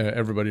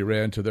 everybody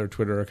ran to their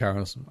Twitter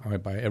accounts.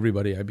 By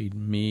everybody, I mean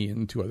me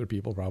and two other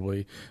people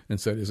probably, and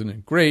said, "Isn't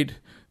it great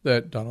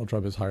that Donald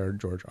Trump has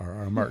hired George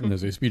R.R. Martin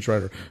as a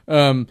speechwriter?"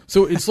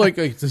 So it's like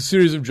it's a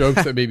series of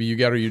jokes that maybe you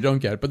get or you don't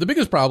get. But the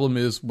biggest problem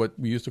is what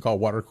we used to call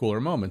water cooler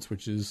moments,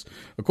 which is,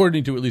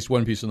 according to at least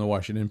one piece in the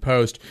Washington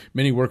Post,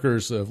 many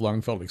workers have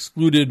long felt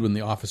excluded when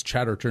the office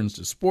chatter turns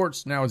to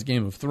sports. Now it's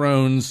Game of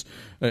Thrones.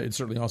 It's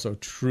certainly also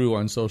true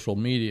on social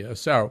media.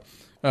 So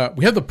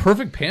We have the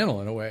perfect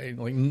panel in a way.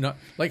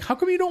 Like how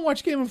come you don't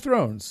watch Game of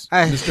Thrones,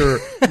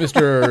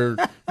 Mr.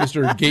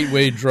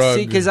 Gateway Drug?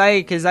 See, because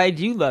I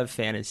do love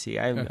fantasy.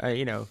 I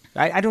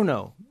don't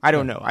know.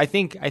 I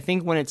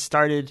think when it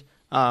started,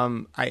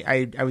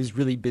 I was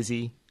really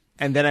busy,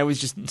 and then I was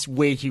just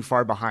way too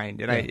far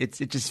behind, and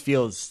it just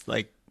feels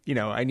like.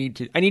 I need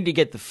to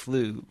get the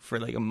flu for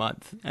like a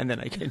month, and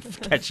then I can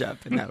catch up,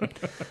 and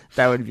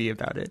that would be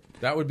about it.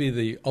 That would be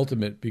the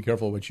ultimate "be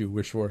careful what you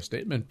wish for"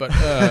 statement. But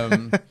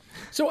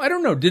so I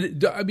don't know.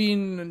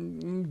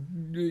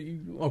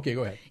 Okay,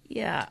 go ahead.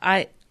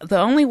 Yeah, the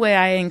only way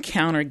I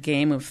encounter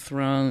Game of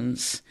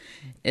Thrones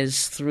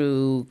is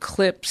through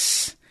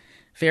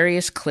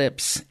various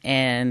clips,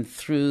 and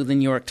through the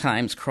New York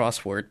Times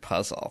crossword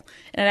puzzle.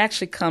 And it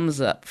actually comes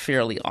up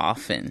fairly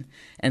often.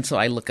 And so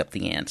I look up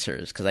the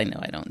answers because I know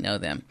I don't know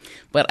them.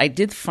 But I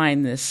did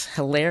find this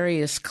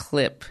hilarious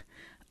clip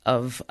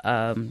of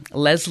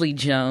Leslie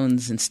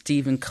Jones and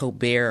Stephen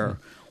Colbert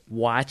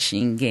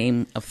watching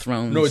Game of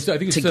Thrones I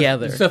think it's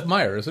together. Seth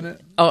Meyer, isn't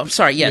it? Oh, I'm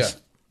sorry, yes. Yeah.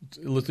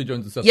 Leslie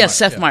Jones and Seth Meyer. Yes,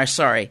 Seth Meyer,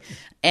 sorry.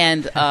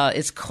 And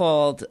it's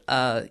called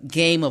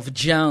Game of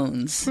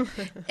Jones.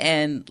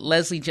 And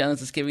Leslie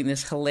Jones is giving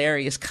this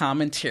hilarious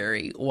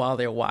commentary while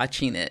they're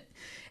watching it.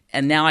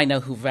 And now I know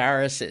who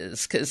Varys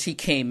is because he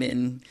came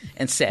in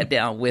and sat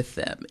down with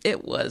them.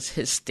 It was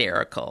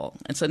hysterical.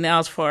 And so now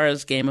as far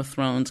as Game of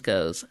Thrones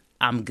goes,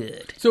 I'm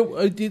good.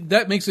 So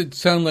that makes it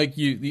sound like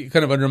you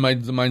kind of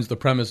undermines the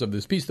premise of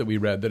this piece that we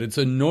read, that it's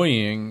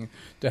annoying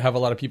to have a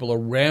lot of people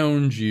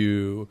around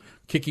you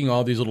kicking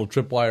all these little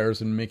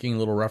tripwires and making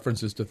little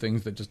references to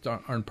things that just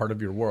aren't part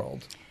of your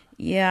world.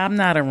 Yeah, I'm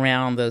not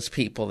around those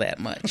people that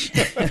much.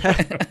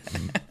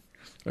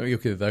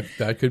 Okay,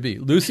 that could be.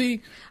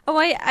 Lucy? Oh,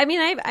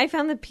 I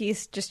found the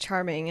piece just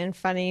charming and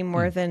funny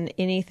more than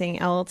anything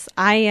else.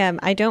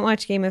 I don't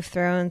watch Game of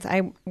Thrones.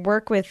 I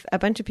work with a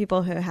bunch of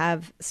people who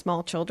have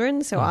small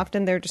children, so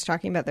often they're just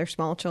talking about their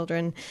small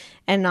children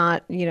and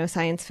not,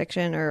 science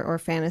fiction or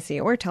fantasy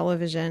or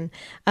television.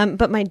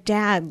 But my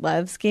dad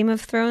loves Game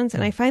of Thrones,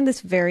 and I find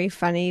this very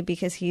funny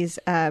because he's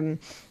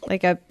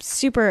like a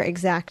super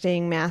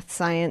exacting math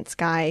science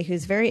guy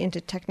who's very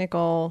into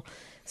technical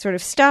sort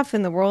of stuff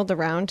in the world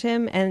around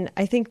him. And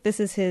I think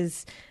this is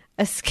his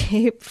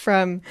escape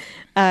from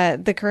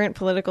the current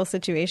political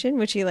situation,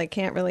 which he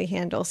can't really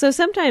handle. So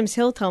sometimes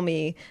he'll tell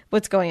me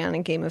what's going on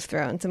in Game of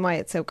Thrones and why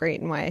it's so great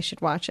and why I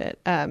should watch it.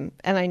 And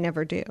I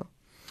never do.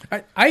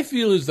 I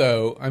feel as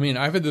though,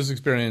 I've had this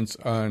experience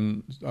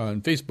on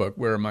Facebook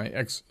where my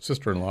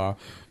ex-sister-in-law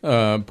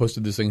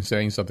posted this thing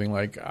saying something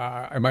like,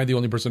 am I the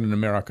only person in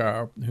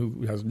America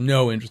who has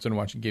no interest in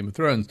watching Game of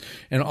Thrones?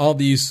 And all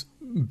these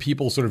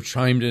people sort of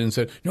chimed in and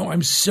said, no,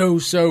 I'm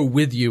so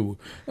with you,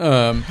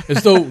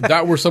 as though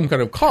that were some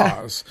kind of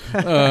cause,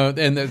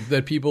 and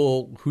that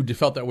people who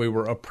felt that way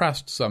were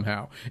oppressed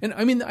somehow. And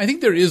I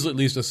think there is at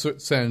least a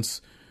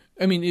sense.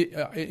 In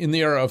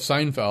the era of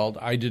Seinfeld,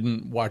 I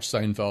didn't watch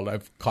Seinfeld.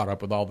 I've caught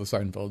up with all the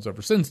Seinfelds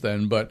ever since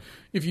then. But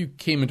if you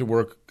came into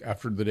work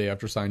after the day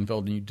after Seinfeld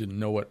and you didn't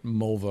know what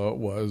Mulva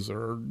was,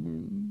 or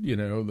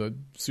the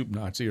soup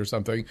Nazi or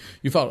something,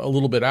 you felt a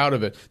little bit out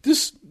of it.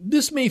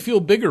 This may feel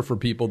bigger for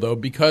people though,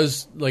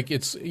 because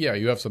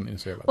you have something to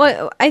say about that.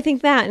 Well, I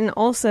think that, and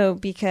also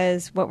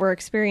because what we're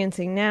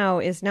experiencing now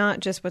is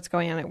not just what's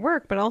going on at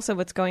work, but also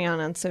what's going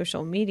on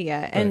social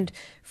media. Right. And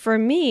for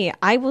me,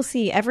 I will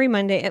see every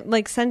Monday,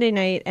 like Sunday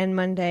night and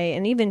Monday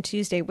and even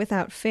Tuesday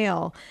without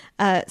fail,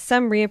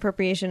 some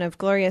reappropriation of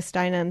Gloria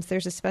Steinem's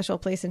There's a Special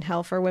Place in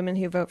Hell for Women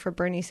Who Vote for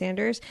Bernie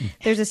Sanders.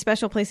 There's a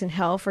Special Place in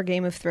Hell for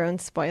Game of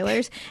Thrones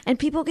spoilers. And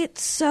people get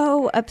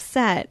so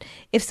upset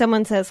if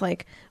someone says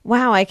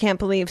wow, I can't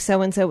believe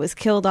so-and-so was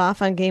killed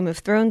off on Game of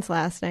Thrones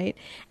last night.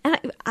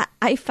 And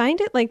I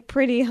find it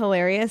pretty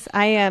hilarious.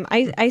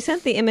 I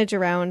sent the image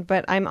around,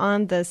 but I'm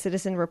on the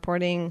citizen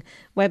reporting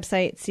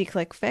website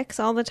SeeClickFix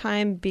all the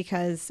time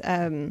because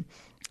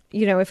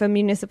if a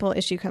municipal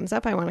issue comes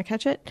up, I want to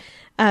catch it.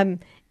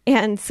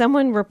 And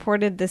someone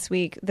reported this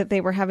week that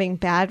they were having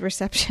bad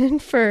reception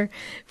for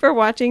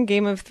watching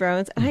Game of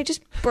Thrones. And I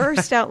just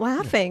burst out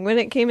laughing when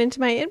it came into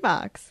my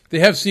inbox. They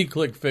have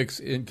SeeClickFix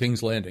in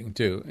King's Landing,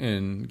 too,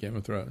 in Game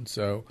of Thrones.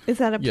 So is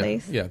that a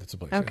place? Yeah, that's a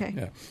place. Okay.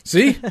 Yeah.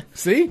 See?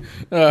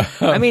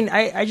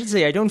 I should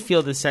say I don't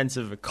feel the sense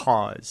of a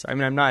cause. I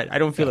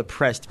don't feel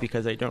oppressed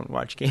because I don't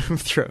watch Game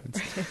of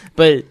Thrones.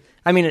 But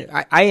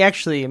I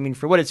actually,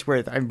 for what it's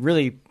worth, I'm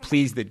really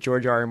pleased that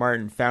George R.R.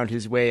 Martin found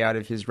his way out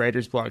of his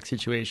writer's block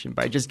situation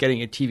by just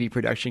getting a TV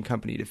production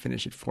company to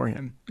finish it for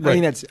him. Right. I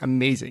think that's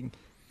amazing.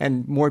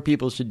 And more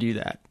people should do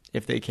that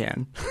if they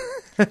can.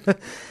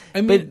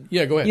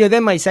 Yeah, go ahead.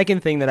 Then my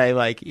second thing that I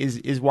like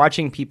is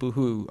watching people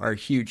who are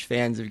huge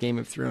fans of Game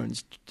of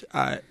Thrones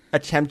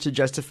attempt to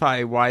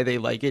justify why they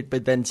like it,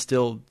 but then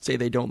still say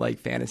they don't like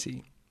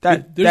fantasy.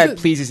 That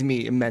pleases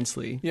me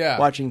immensely. Yeah.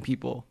 Watching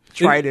people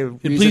try to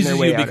reason their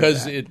way out of that. It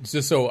pleases you because it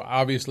just so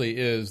obviously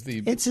is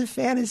It's a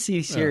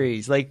fantasy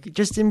series.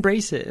 Just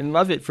embrace it and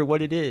love it for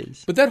what it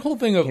is. But that whole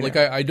thing of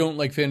I don't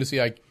like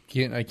fantasy. I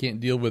can't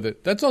deal with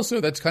it.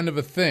 That's kind of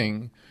a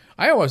thing.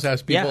 I always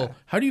ask people, Yeah.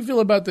 how do you feel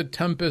about The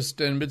Tempest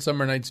and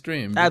Midsummer Night's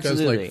Dream? Because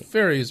Absolutely. like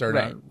fairies are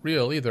Right. not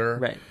real either.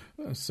 Right.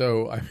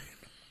 So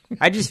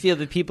I just feel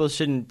that people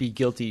shouldn't be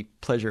guilty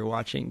pleasure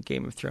watching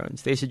Game of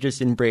Thrones. They should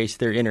just embrace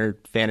their inner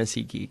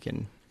fantasy geek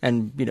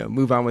and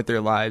move on with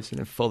their lives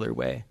in a fuller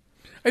way.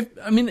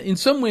 I mean, in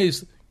some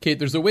ways, Kate,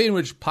 there's a way in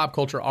which pop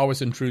culture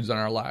always intrudes on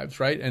our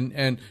lives, right?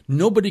 And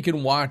nobody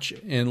can watch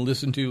and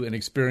listen to and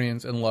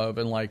experience and love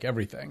and like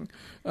everything.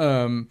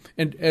 And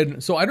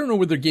so I don't know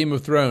whether Game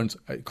of Thrones,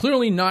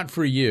 clearly not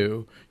for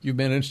you. You've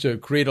managed to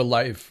create a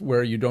life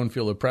where you don't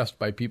feel oppressed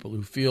by people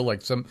who feel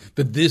like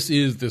that this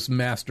is this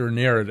master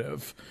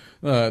narrative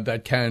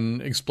that can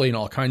explain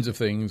all kinds of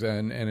things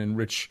and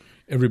enrich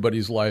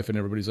everybody's life and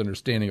everybody's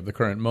understanding of the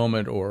current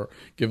moment or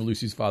give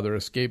Lucy's father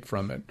escape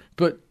from it.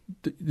 But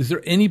is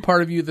there any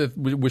part of you that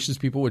wishes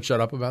people would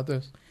shut up about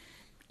this?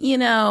 You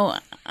know,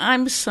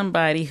 I'm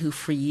somebody who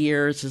for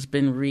years has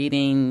been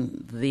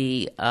reading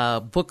the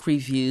book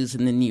reviews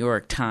in the New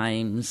York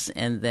Times,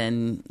 and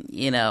then,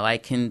 I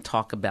can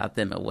talk about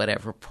them at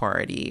whatever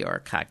party or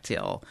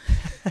cocktail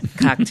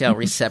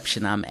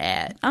reception I'm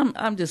at.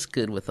 I'm just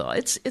good with all.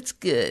 It's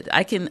good.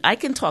 I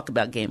can talk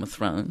about Game of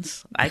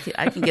Thrones. I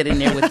can get in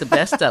there with the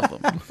best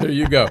of them. There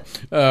you go.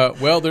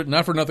 Well,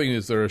 not for nothing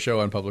is there a show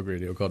on public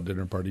radio called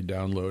Dinner Party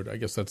Download. I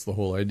guess that's the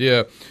whole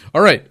idea.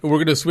 All right, we're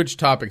going to switch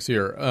topics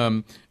here.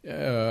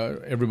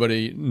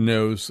 Everybody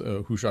knows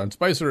who Sean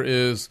Spicer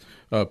is,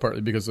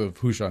 partly because of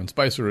who Sean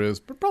Spicer is,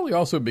 but probably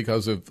also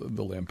because of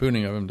the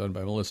lampooning of him done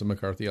by Melissa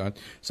McCarthy on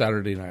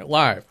Saturday Night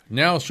Live.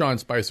 Now Sean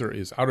Spicer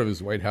is out of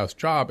his White House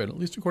job, and at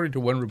least according to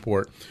one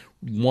report,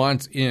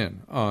 wants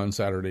in on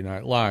Saturday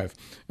Night Live.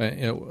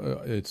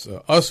 It's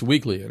Us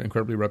Weekly, an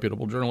incredibly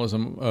reputable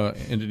journalism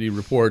entity,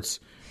 reports.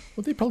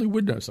 Well, they probably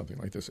would know something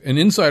like this. An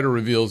insider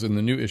reveals in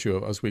the new issue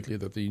of Us Weekly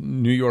that the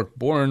New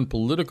York-born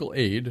political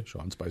aide,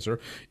 Sean Spicer,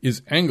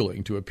 is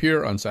angling to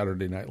appear on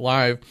Saturday Night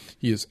Live.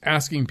 He is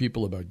asking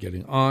people about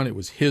getting on. It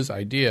was his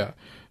idea.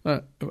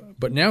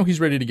 But now he's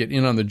ready to get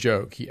in on the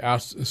joke. He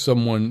asks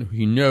someone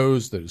he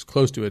knows that is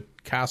close to a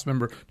cast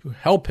member to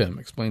help him,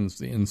 explains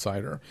the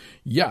insider.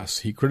 Yes,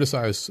 he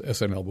criticized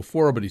SNL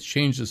before, but he's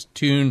changed his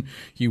tune.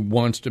 He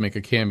wants to make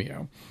a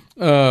cameo.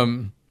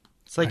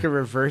 It's like a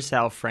reverse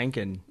Al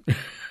Franken.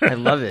 I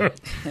love it.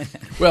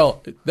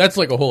 Well, that's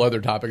like a whole other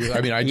topic.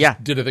 I mean, I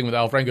just did a thing with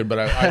Al Franken, but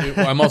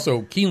I'm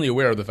also keenly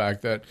aware of the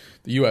fact that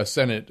the U.S.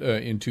 Senate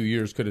in 2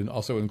 years could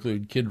also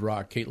include Kid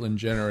Rock, Caitlyn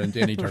Jenner, and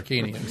Danny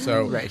Tarkanian.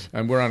 So right.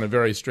 And we're on a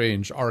very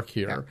strange arc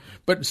here. Yeah.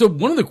 But so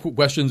one of the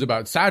questions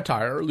about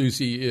satire,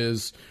 Lucy,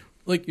 is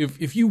like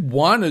if you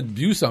want to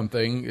do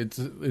something,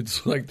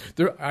 it's like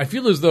I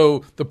feel as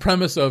though the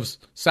premise of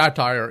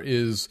satire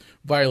is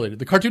violated.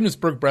 The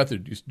cartoonist Burke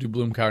Breathitt used to do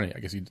Bloom County. I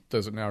guess he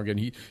does it now again.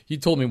 He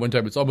told me one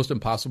time it's almost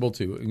impossible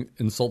to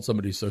insult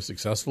somebody so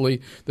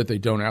successfully that they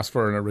don't ask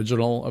for an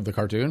original of the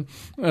cartoon.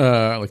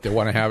 Like they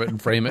want to have it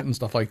and frame it and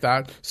stuff like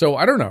that. So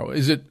I don't know.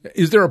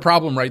 Is there a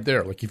problem right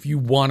there? Like if you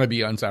want to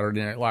be on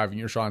Saturday Night Live and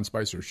you're Sean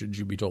Spicer, should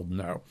you be told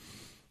no?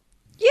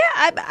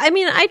 Yeah, I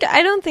mean, I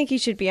don't think he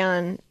should be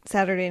on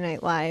Saturday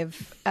Night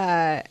Live.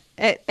 I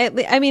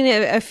mean,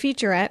 a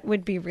featurette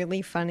would be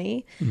really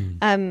funny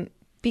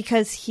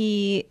because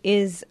he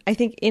is, I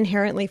think,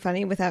 inherently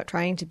funny without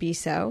trying to be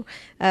so.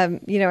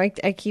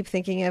 I keep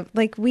thinking of,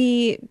 like,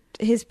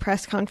 his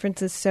press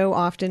conferences so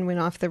often went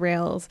off the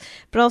rails,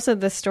 but also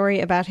the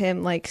story about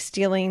him, like,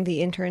 stealing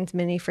the intern's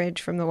mini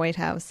fridge from the White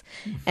House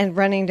and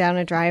running down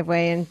a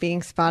driveway and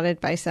being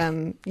spotted by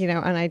some,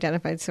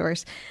 unidentified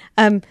source.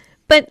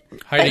 But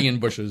hiding in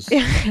bushes.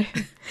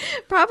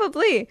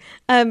 Probably.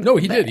 No,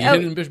 he did. He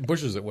hid in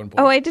bushes at one point.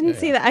 Oh, I didn't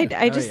see that.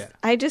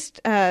 I just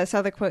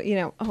saw the quote.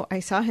 I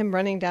saw him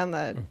running down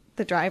the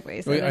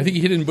driveways. I think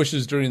he hid in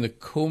bushes during the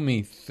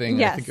Comey thing.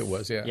 Yes. I think it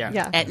was.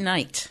 Yeah. At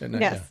night. Yes.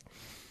 Yeah.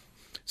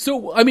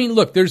 So, I mean,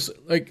 look, there's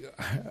like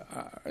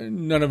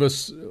none of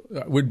us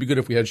would be good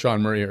if we had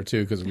Sean Murray here,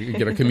 too, because we could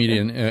get a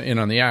comedian in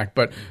on the act.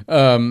 But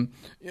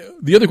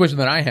the other question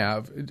that I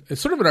have, it's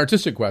sort of an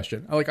artistic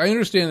question. Like, I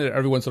understand that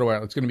every once in a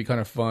while it's going to be kind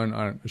of fun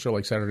on a show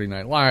like Saturday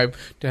Night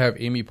Live to have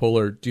Amy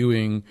Poehler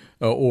doing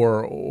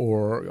or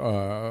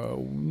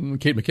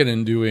Kate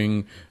McKinnon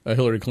doing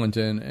Hillary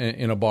Clinton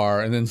in a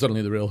bar, and then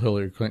suddenly the real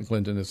Hillary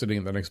Clinton is sitting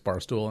at the next bar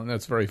stool, and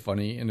that's very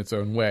funny in its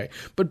own way.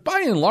 But by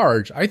and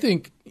large, I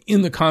think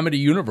in the comedy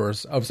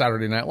universe of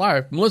Saturday Night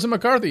Live, Melissa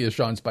McCarthy is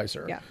Sean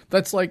Spicer. Yeah.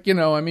 That's like,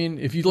 I mean,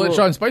 if you let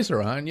Sean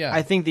Spicer on, yeah.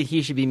 I think that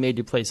he should be made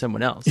to play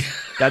someone else.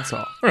 That's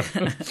all.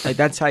 Like,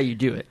 that's how you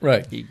do it.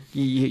 Right.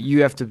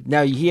 You have to,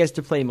 now he has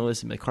to play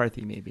Melissa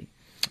McCarthy maybe.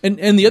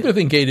 And the other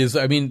thing, Kate, is,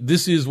 I mean,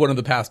 this is one of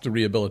the paths to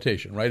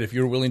rehabilitation, right? If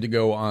you're willing to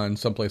go on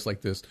someplace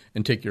like this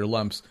and take your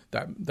lumps,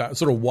 that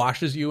sort of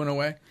washes you in a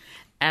way.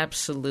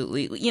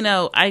 Absolutely.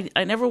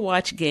 I never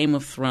watched Game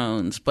of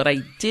Thrones, but I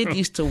did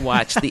used to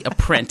watch The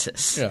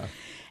Apprentice. Yeah.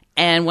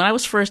 And when I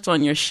was first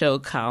on your show,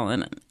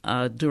 Colin,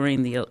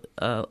 during the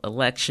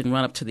election,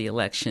 run up to the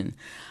election,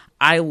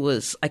 I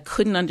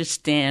couldn't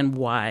understand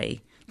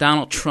why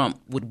Donald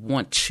Trump would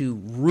want to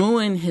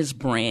ruin his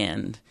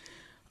brand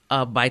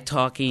by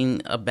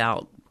talking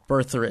about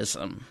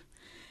birtherism.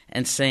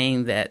 and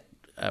saying that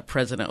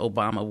President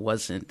Obama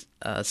wasn't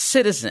a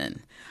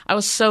citizen. I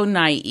was so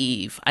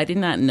naive. I did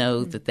not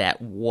know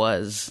that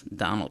was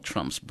Donald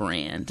Trump's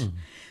brand. Mm-hmm.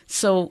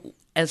 So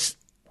as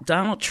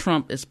Donald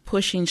Trump is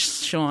pushing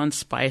Sean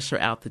Spicer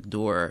out the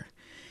door,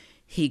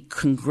 he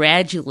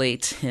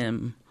congratulates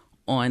him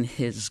on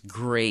his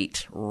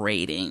great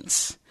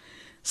ratings.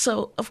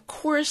 So, of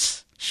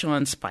course,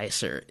 Sean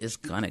Spicer is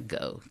going to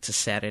go to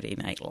Saturday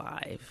Night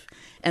Live.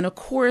 And, of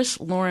course,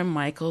 Lorne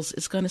Michaels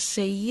is going to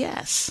say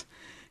yes,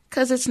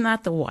 because it's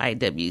not the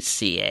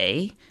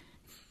YWCA.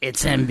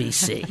 It's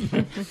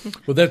NBC.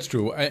 Well, that's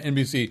true,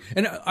 NBC.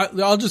 And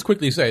I'll just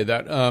quickly say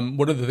that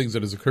one of the things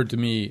that has occurred to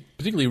me,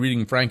 particularly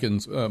reading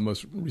Franken's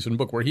most recent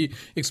book, where he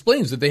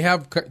explains that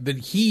that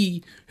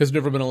he has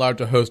never been allowed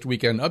to host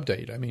Weekend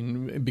Update. I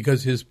mean,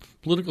 because his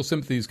political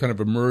sympathies kind of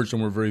emerged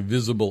and were very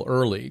visible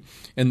early,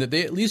 and that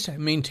they at least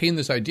maintain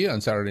this idea on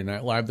Saturday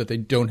Night Live that they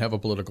don't have a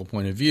political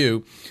point of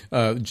view.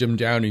 Jim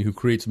Downey, who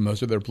creates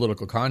most of their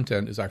political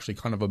content, is actually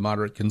kind of a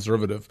moderate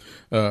conservative,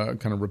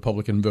 kind of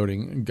Republican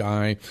voting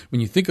guy. When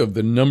you think of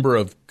the number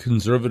of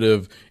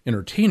conservative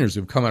entertainers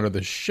who've come out of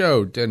the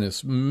show,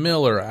 Dennis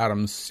Miller,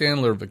 Adam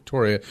Sandler,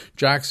 Victoria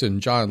Jackson,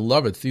 John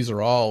Lovitz, these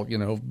are all,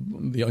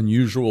 the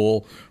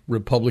unusual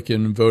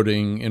Republican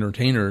voting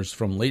entertainers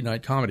from late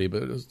night comedy,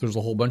 but there's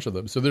a whole bunch of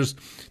them. So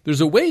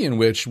there's a way in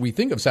which we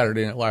think of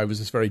Saturday Night Live as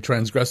this very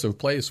transgressive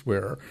place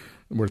where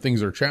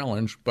things are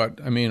challenged. But,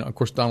 I mean, of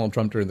course, Donald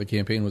Trump during the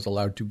campaign was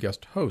allowed to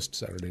guest host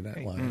Saturday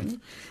Night Live. Mm-hmm.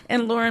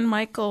 And Lorne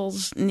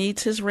Michaels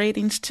needs his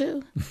ratings,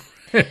 too.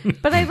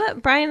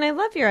 But Brian, I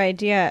love your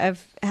idea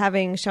of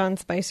having Sean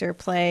Spicer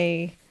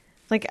play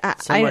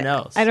someone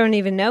else. I don't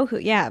even know who.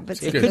 Yeah,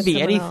 but it could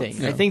be anything.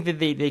 Yeah. I think that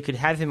they could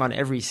have him on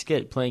every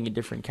skit playing a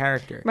different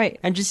character, right?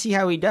 And just see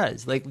how he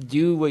does.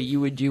 Do what you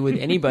would do with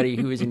anybody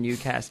who is a new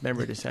cast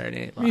member to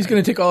Saturday Night Live. He's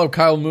going to take all of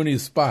Kyle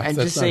Mooney's spots, and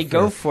That's just say,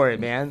 "Go for it,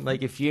 man!"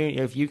 Like if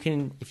you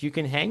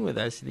can hang with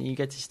us, then you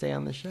get to stay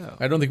on the show.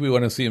 I don't think we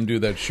want to see him do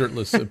that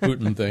shirtless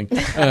Putin thing.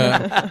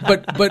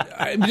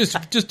 But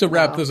just to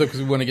wrap this up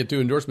because we want to get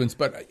to endorsements.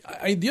 But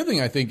the other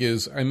thing I think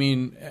is,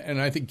 and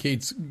I think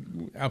Kate's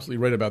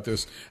absolutely right about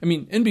this.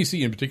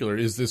 NBC in particular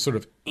is this sort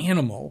of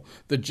animal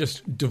that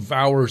just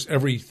devours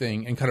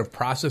everything and kind of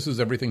processes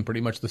everything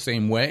pretty much the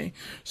same way.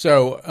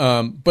 So,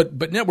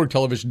 but network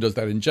television does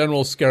that in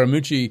general.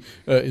 Scaramucci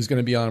is going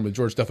to be on with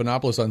George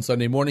Stephanopoulos on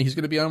Sunday morning. He's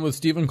going to be on with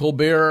Stephen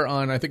Colbert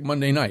on, I think,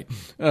 Monday night.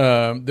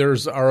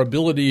 There's our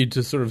ability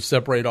to sort of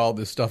separate all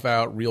this stuff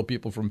out, real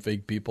people from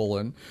fake people,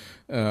 and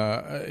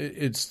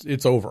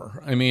it's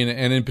over. And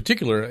in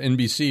particular,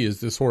 NBC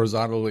is this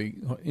horizontally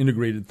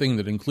integrated thing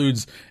that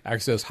includes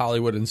Access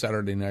Hollywood and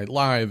Saturday Night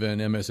Live and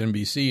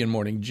MSNBC and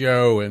Morning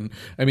Joe and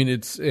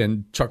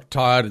Chuck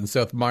Todd and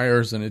Seth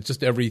Meyers, and it's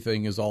just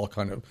everything is all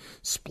kind of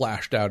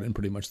splashed out in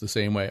pretty much the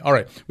same way. All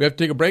right, we have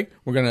to take a break.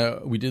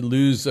 We did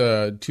lose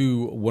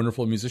two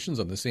wonderful musicians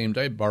on the same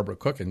day, Barbara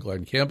Cook and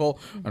Glenn Campbell.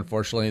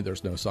 Unfortunately,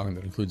 there's no song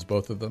that includes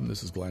both of them.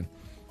 This is Glenn.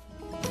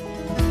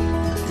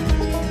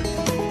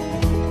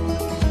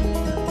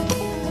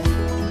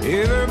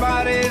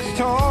 Everybody's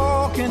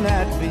talking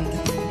at me.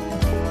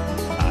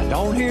 I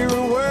don't hear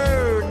a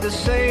word they're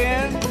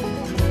saying,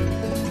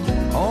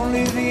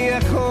 only the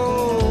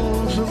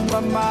echoes of my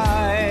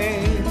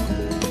mind.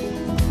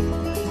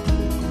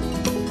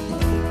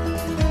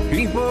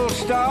 People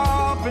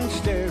stop and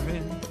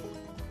staring.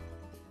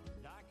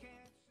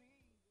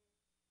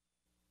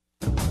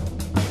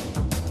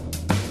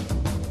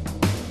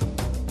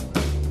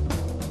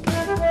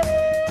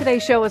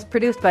 Today's show was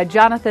produced by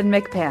Jonathan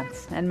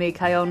McPants and me,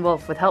 Kyone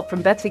Wolfe, with help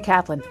from Betsy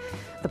Kaplan.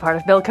 The part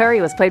of Bill Curry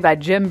was played by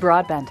Jim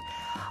Broadbent.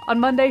 On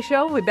Monday's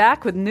show, we'll be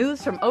back with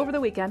news from over the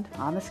weekend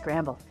on The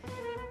Scramble.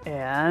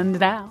 And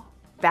now,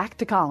 back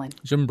to Colin.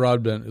 Jim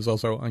Broadbent is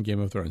also on Game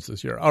of Thrones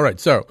this year. All right,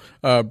 so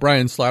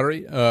Brian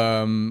Slattery,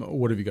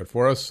 what have you got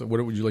for us?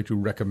 What would you like to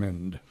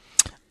recommend?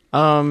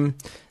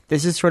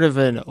 This is sort of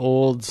an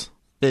old...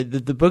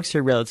 The books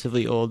are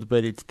relatively old,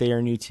 but they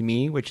are new to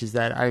me, which is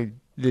that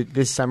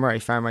this summer I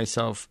found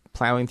myself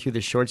plowing through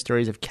the short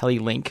stories of Kelly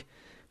Link,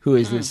 who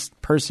is this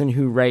person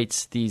who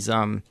writes these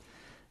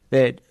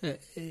that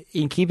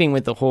in keeping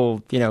with the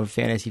whole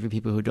fantasy for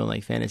people who don't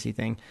like fantasy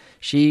thing,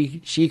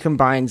 she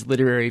combines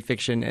literary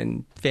fiction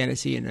and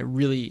fantasy in a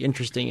really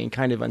interesting and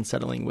kind of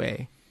unsettling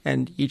way.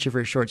 And each of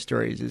her short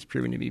stories is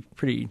proven to be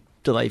pretty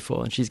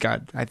delightful, and she's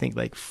got, I think,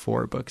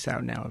 4 books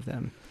out now of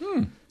them.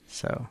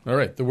 So, all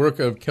right, the work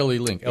of Kelly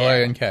Link,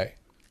 L-I-N-K.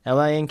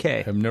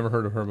 L-I-N-K. I've never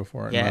heard of her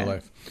before in my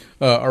life.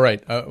 All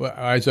right.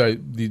 As I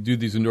do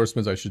these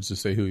endorsements, I should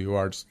just say who you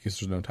are, just in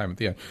case there's no time at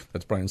the end.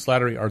 That's Brian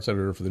Slattery, arts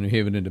editor for the New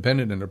Haven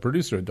Independent and a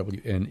producer at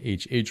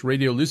WNHH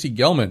Radio. Lucy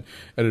Gelman,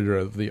 editor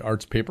of the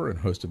arts paper and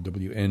host of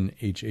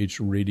WNHH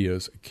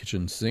Radio's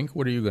Kitchen Sink.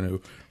 What are you going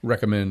to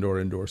recommend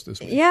or endorse this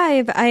week?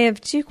 Yeah, I have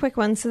 2 quick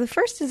ones. So the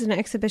first is an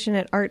exhibition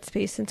at Art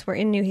Space. Since we're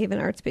in New Haven,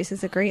 Art Space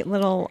is a great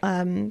little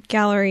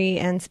gallery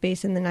and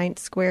space in the 9th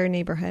Square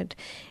neighborhood.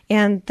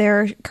 And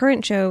their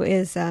current show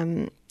is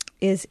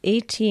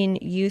 18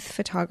 youth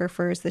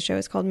photographers. The show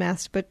is called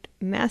Masked but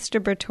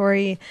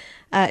masturbatory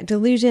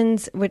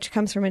delusions, which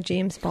comes from a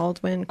James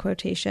Baldwin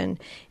quotation,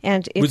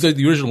 and it was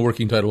the original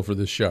working title for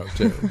this show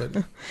too.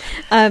 But.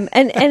 and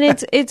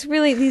it's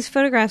really, these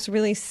photographs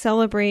really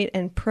celebrate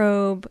and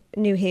probe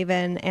New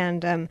Haven,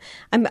 and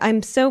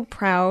I'm so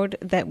proud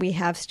that we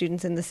have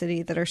students in the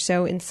city that are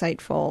so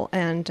insightful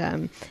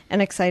and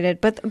excited.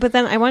 But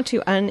then I want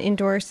to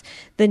endorse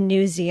the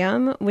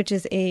Newseum, which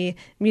is a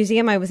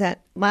museum I was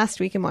at last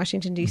week in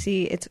Washington,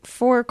 D.C. It's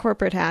for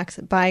corporate hacks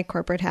by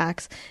corporate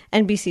hacks.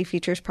 NBC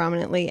features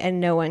prominently,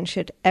 and no one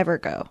should ever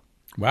go.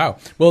 Wow.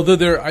 Well,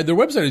 their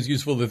website is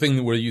useful, the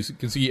thing where you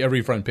can see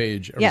every front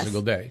page every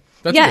single day.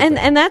 That's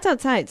and that's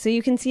outside, so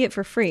you can see it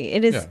for free.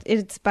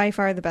 It's by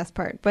far the best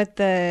part. But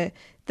the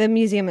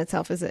museum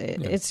itself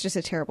it's just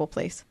a terrible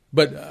place.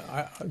 But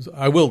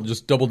I will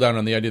just double down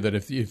on the idea that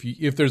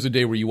if there's a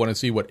day where you want to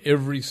see what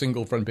every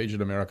single front page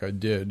in America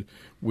did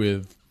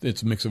with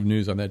its mix of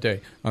news on that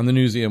day, on the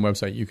Newseum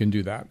website, you can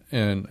do that.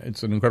 And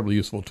it's an incredibly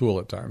useful tool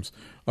at times.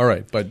 All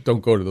right, but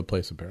don't go to the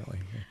place, apparently.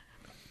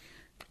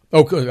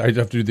 Oh, good. I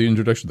have to do the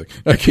introduction thing.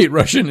 Kate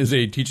Rushin is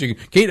a teaching...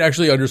 Kate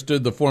actually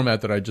understood the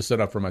format that I just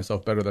set up for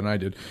myself better than I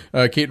did.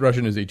 Kate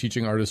Rushin is a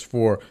teaching artist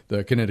for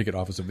the Connecticut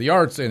Office of the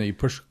Arts and a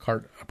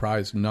Pushcart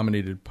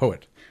Prize-nominated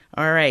poet.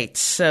 All right.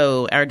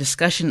 So our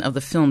discussion of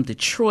the film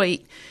Detroit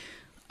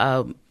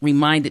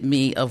reminded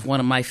me of one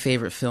of my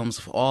favorite films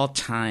of all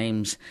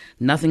times,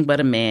 Nothing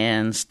But a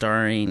Man,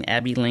 starring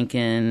Abby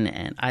Lincoln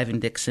and Ivan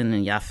Dixon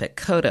and Yaphet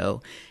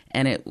Kotto.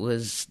 And it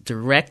was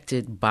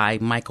directed by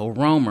Michael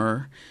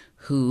Romer,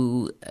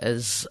 who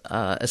has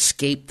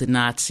escaped the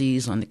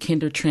Nazis on the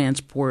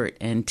Kindertransport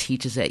and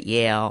teaches at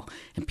Yale,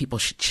 and people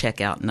should check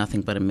out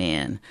Nothing But a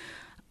Man.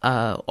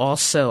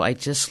 Also, I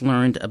just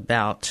learned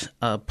about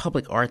a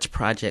public arts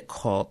project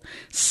called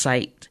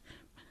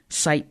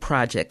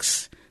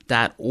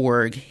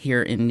siteprojects.org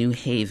here in New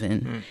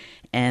Haven,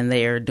 and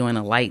they are doing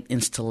a light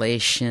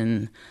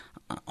installation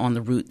on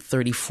the Route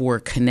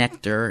 34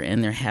 connector,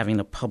 and they're having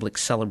a public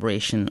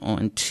celebration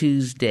on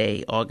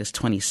Tuesday, August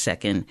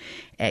 22nd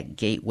at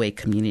Gateway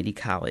Community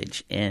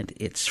College, and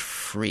it's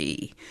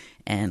free.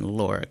 And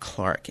Laura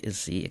Clark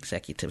is the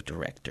executive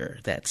director.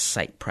 That's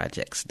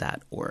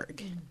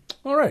siteprojects.org.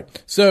 All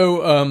right.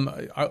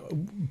 So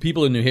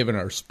people in New Haven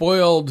are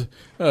spoiled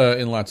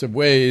in lots of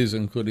ways,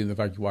 including the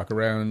fact you walk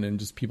around and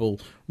just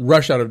people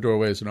rush out of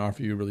doorways and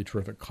offer you really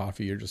terrific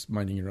coffee. You're just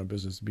minding your own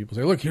business. And people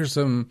say, look, here's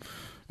some...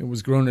 It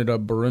was grown at a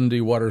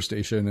Burundi water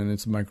station, and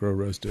it's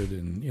micro-roasted,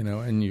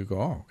 and you go,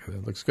 oh,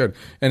 that looks good.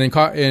 And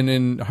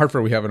in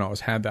Hartford, we haven't always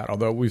had that,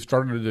 although we've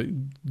started to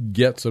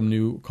get some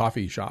new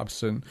coffee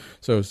shops, and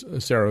so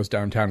Sarah's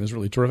downtown is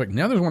really terrific.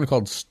 Now there's one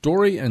called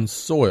Story and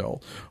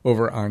Soil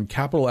over on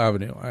Capitol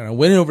Avenue, and I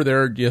went over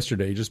there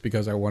yesterday just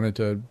because I wanted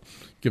to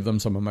give them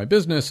some of my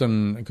business,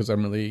 and because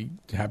I'm really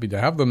happy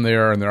to have them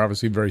there, and they're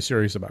obviously very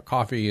serious about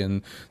coffee,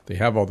 and they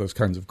have all those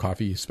kinds of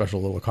coffee,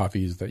 special little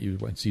coffees that you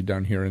might see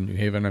down here in New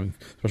Haven. I mean,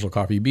 special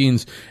coffee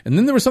beans. And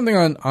then there was something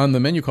on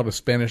the menu called a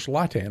Spanish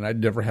latte, and I'd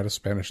never had a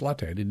Spanish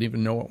latte. I didn't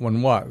even know what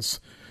one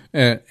was.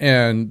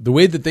 And the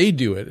way that they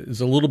do it is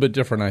a little bit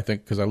different, I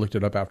think, because I looked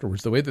it up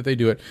afterwards. The way that they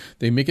do it,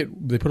 they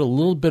put a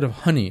little bit of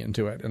honey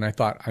into it. And I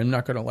thought, I'm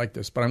not going to like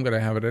this, but I'm going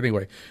to have it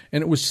anyway.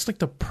 And it was just like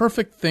the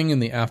perfect thing in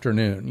the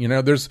afternoon.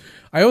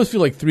 I always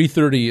feel like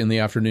 3:30 in the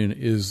afternoon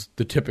is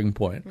the tipping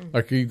point.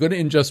 Like, are you going to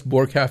ingest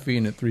more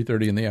caffeine at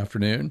 3:30 in the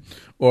afternoon?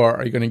 Or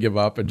are you going to give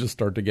up and just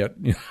start to get...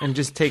 And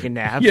just take a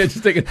nap? Yeah,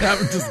 just take a nap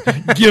and just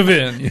give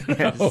in.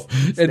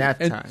 It's nap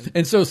time.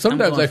 And so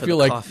sometimes I feel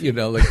like,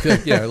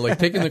 like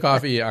taking the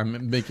coffee,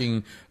 I'm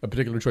making a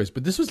particular choice.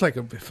 But this was it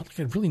felt like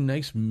a really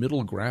nice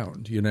middle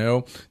ground,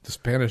 the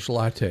Spanish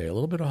latte, a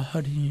little bit of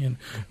honey, and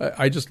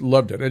I just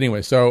loved it.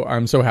 Anyway, so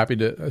I'm so happy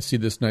to see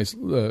this nice,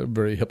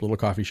 very hip little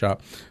coffee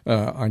shop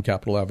on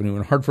Capitol Avenue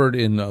in Hartford,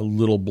 in a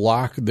little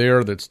block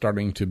there that's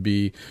starting to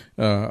be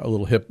a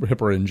little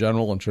hipper in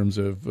general in terms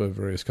of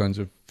various kinds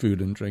of food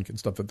and drink and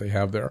stuff that they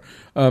have there.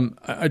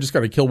 I just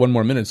got to kill one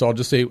more minute, so I'll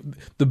just say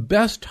the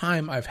best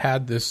time I've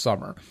had this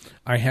summer,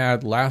 I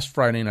had last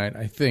Friday night,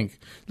 I think,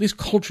 at least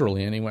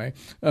culturally anyway.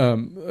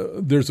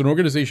 There's an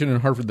organization in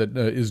Hartford that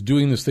is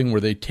doing this thing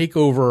where they take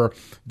over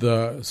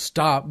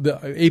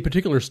a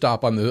particular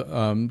stop on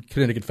the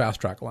Connecticut Fast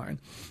Track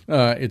line.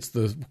 It's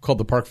called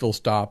the Parkville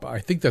Stop. I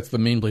think that's the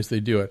main place they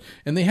do it.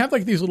 And they have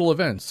these little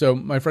events. So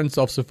my friend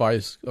Self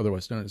Suffice,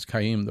 otherwise known as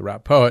Kaim, the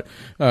rap poet,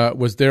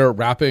 was there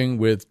rapping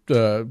with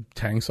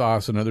Tang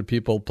Sauce and other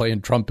people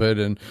playing trumpet,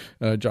 and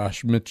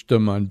Josh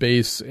Mitchum on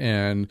bass.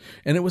 And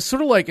it was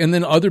sort of and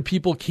then other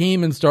people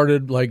came and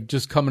started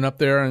just coming up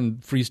there and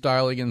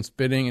freestyling and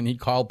spitting, and he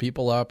called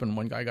people up, and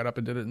one guy got up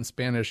and did it in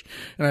Spanish.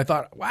 And I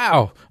thought,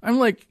 wow, I'm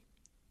like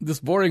this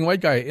boring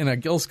white guy in a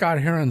Gil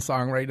Scott-Heron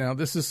song right now.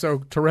 This is so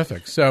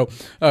terrific. So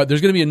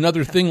there's going to be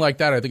another thing like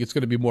that. I think it's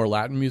going to be more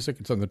Latin music.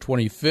 It's on the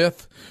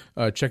 25th.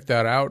 Check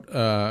that out.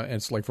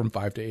 It's from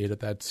 5 to 8 at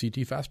that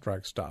CT Fast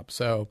Track stop.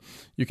 So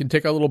you can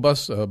take a little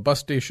bus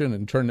station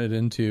and turn it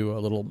into a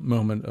little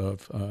moment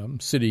of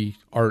city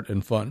art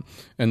and fun.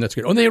 And that's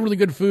good. Oh, and they had really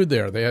good food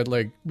there. They had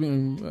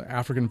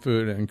African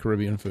food and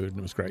Caribbean food, and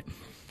it was great.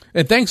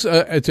 And thanks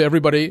to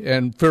everybody,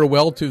 and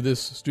farewell to this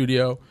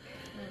studio.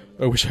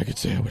 I wish I could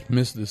say I would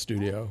miss this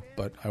studio,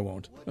 but I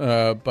won't.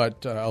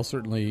 But I'll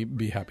certainly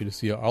be happy to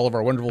see all of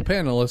our wonderful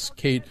panelists,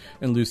 Kate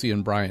and Lucy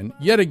and Brian,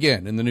 yet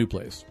again in the new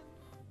place.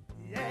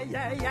 Yeah,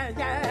 yeah, yeah,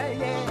 yeah,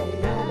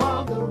 yeah. You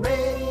are the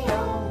red.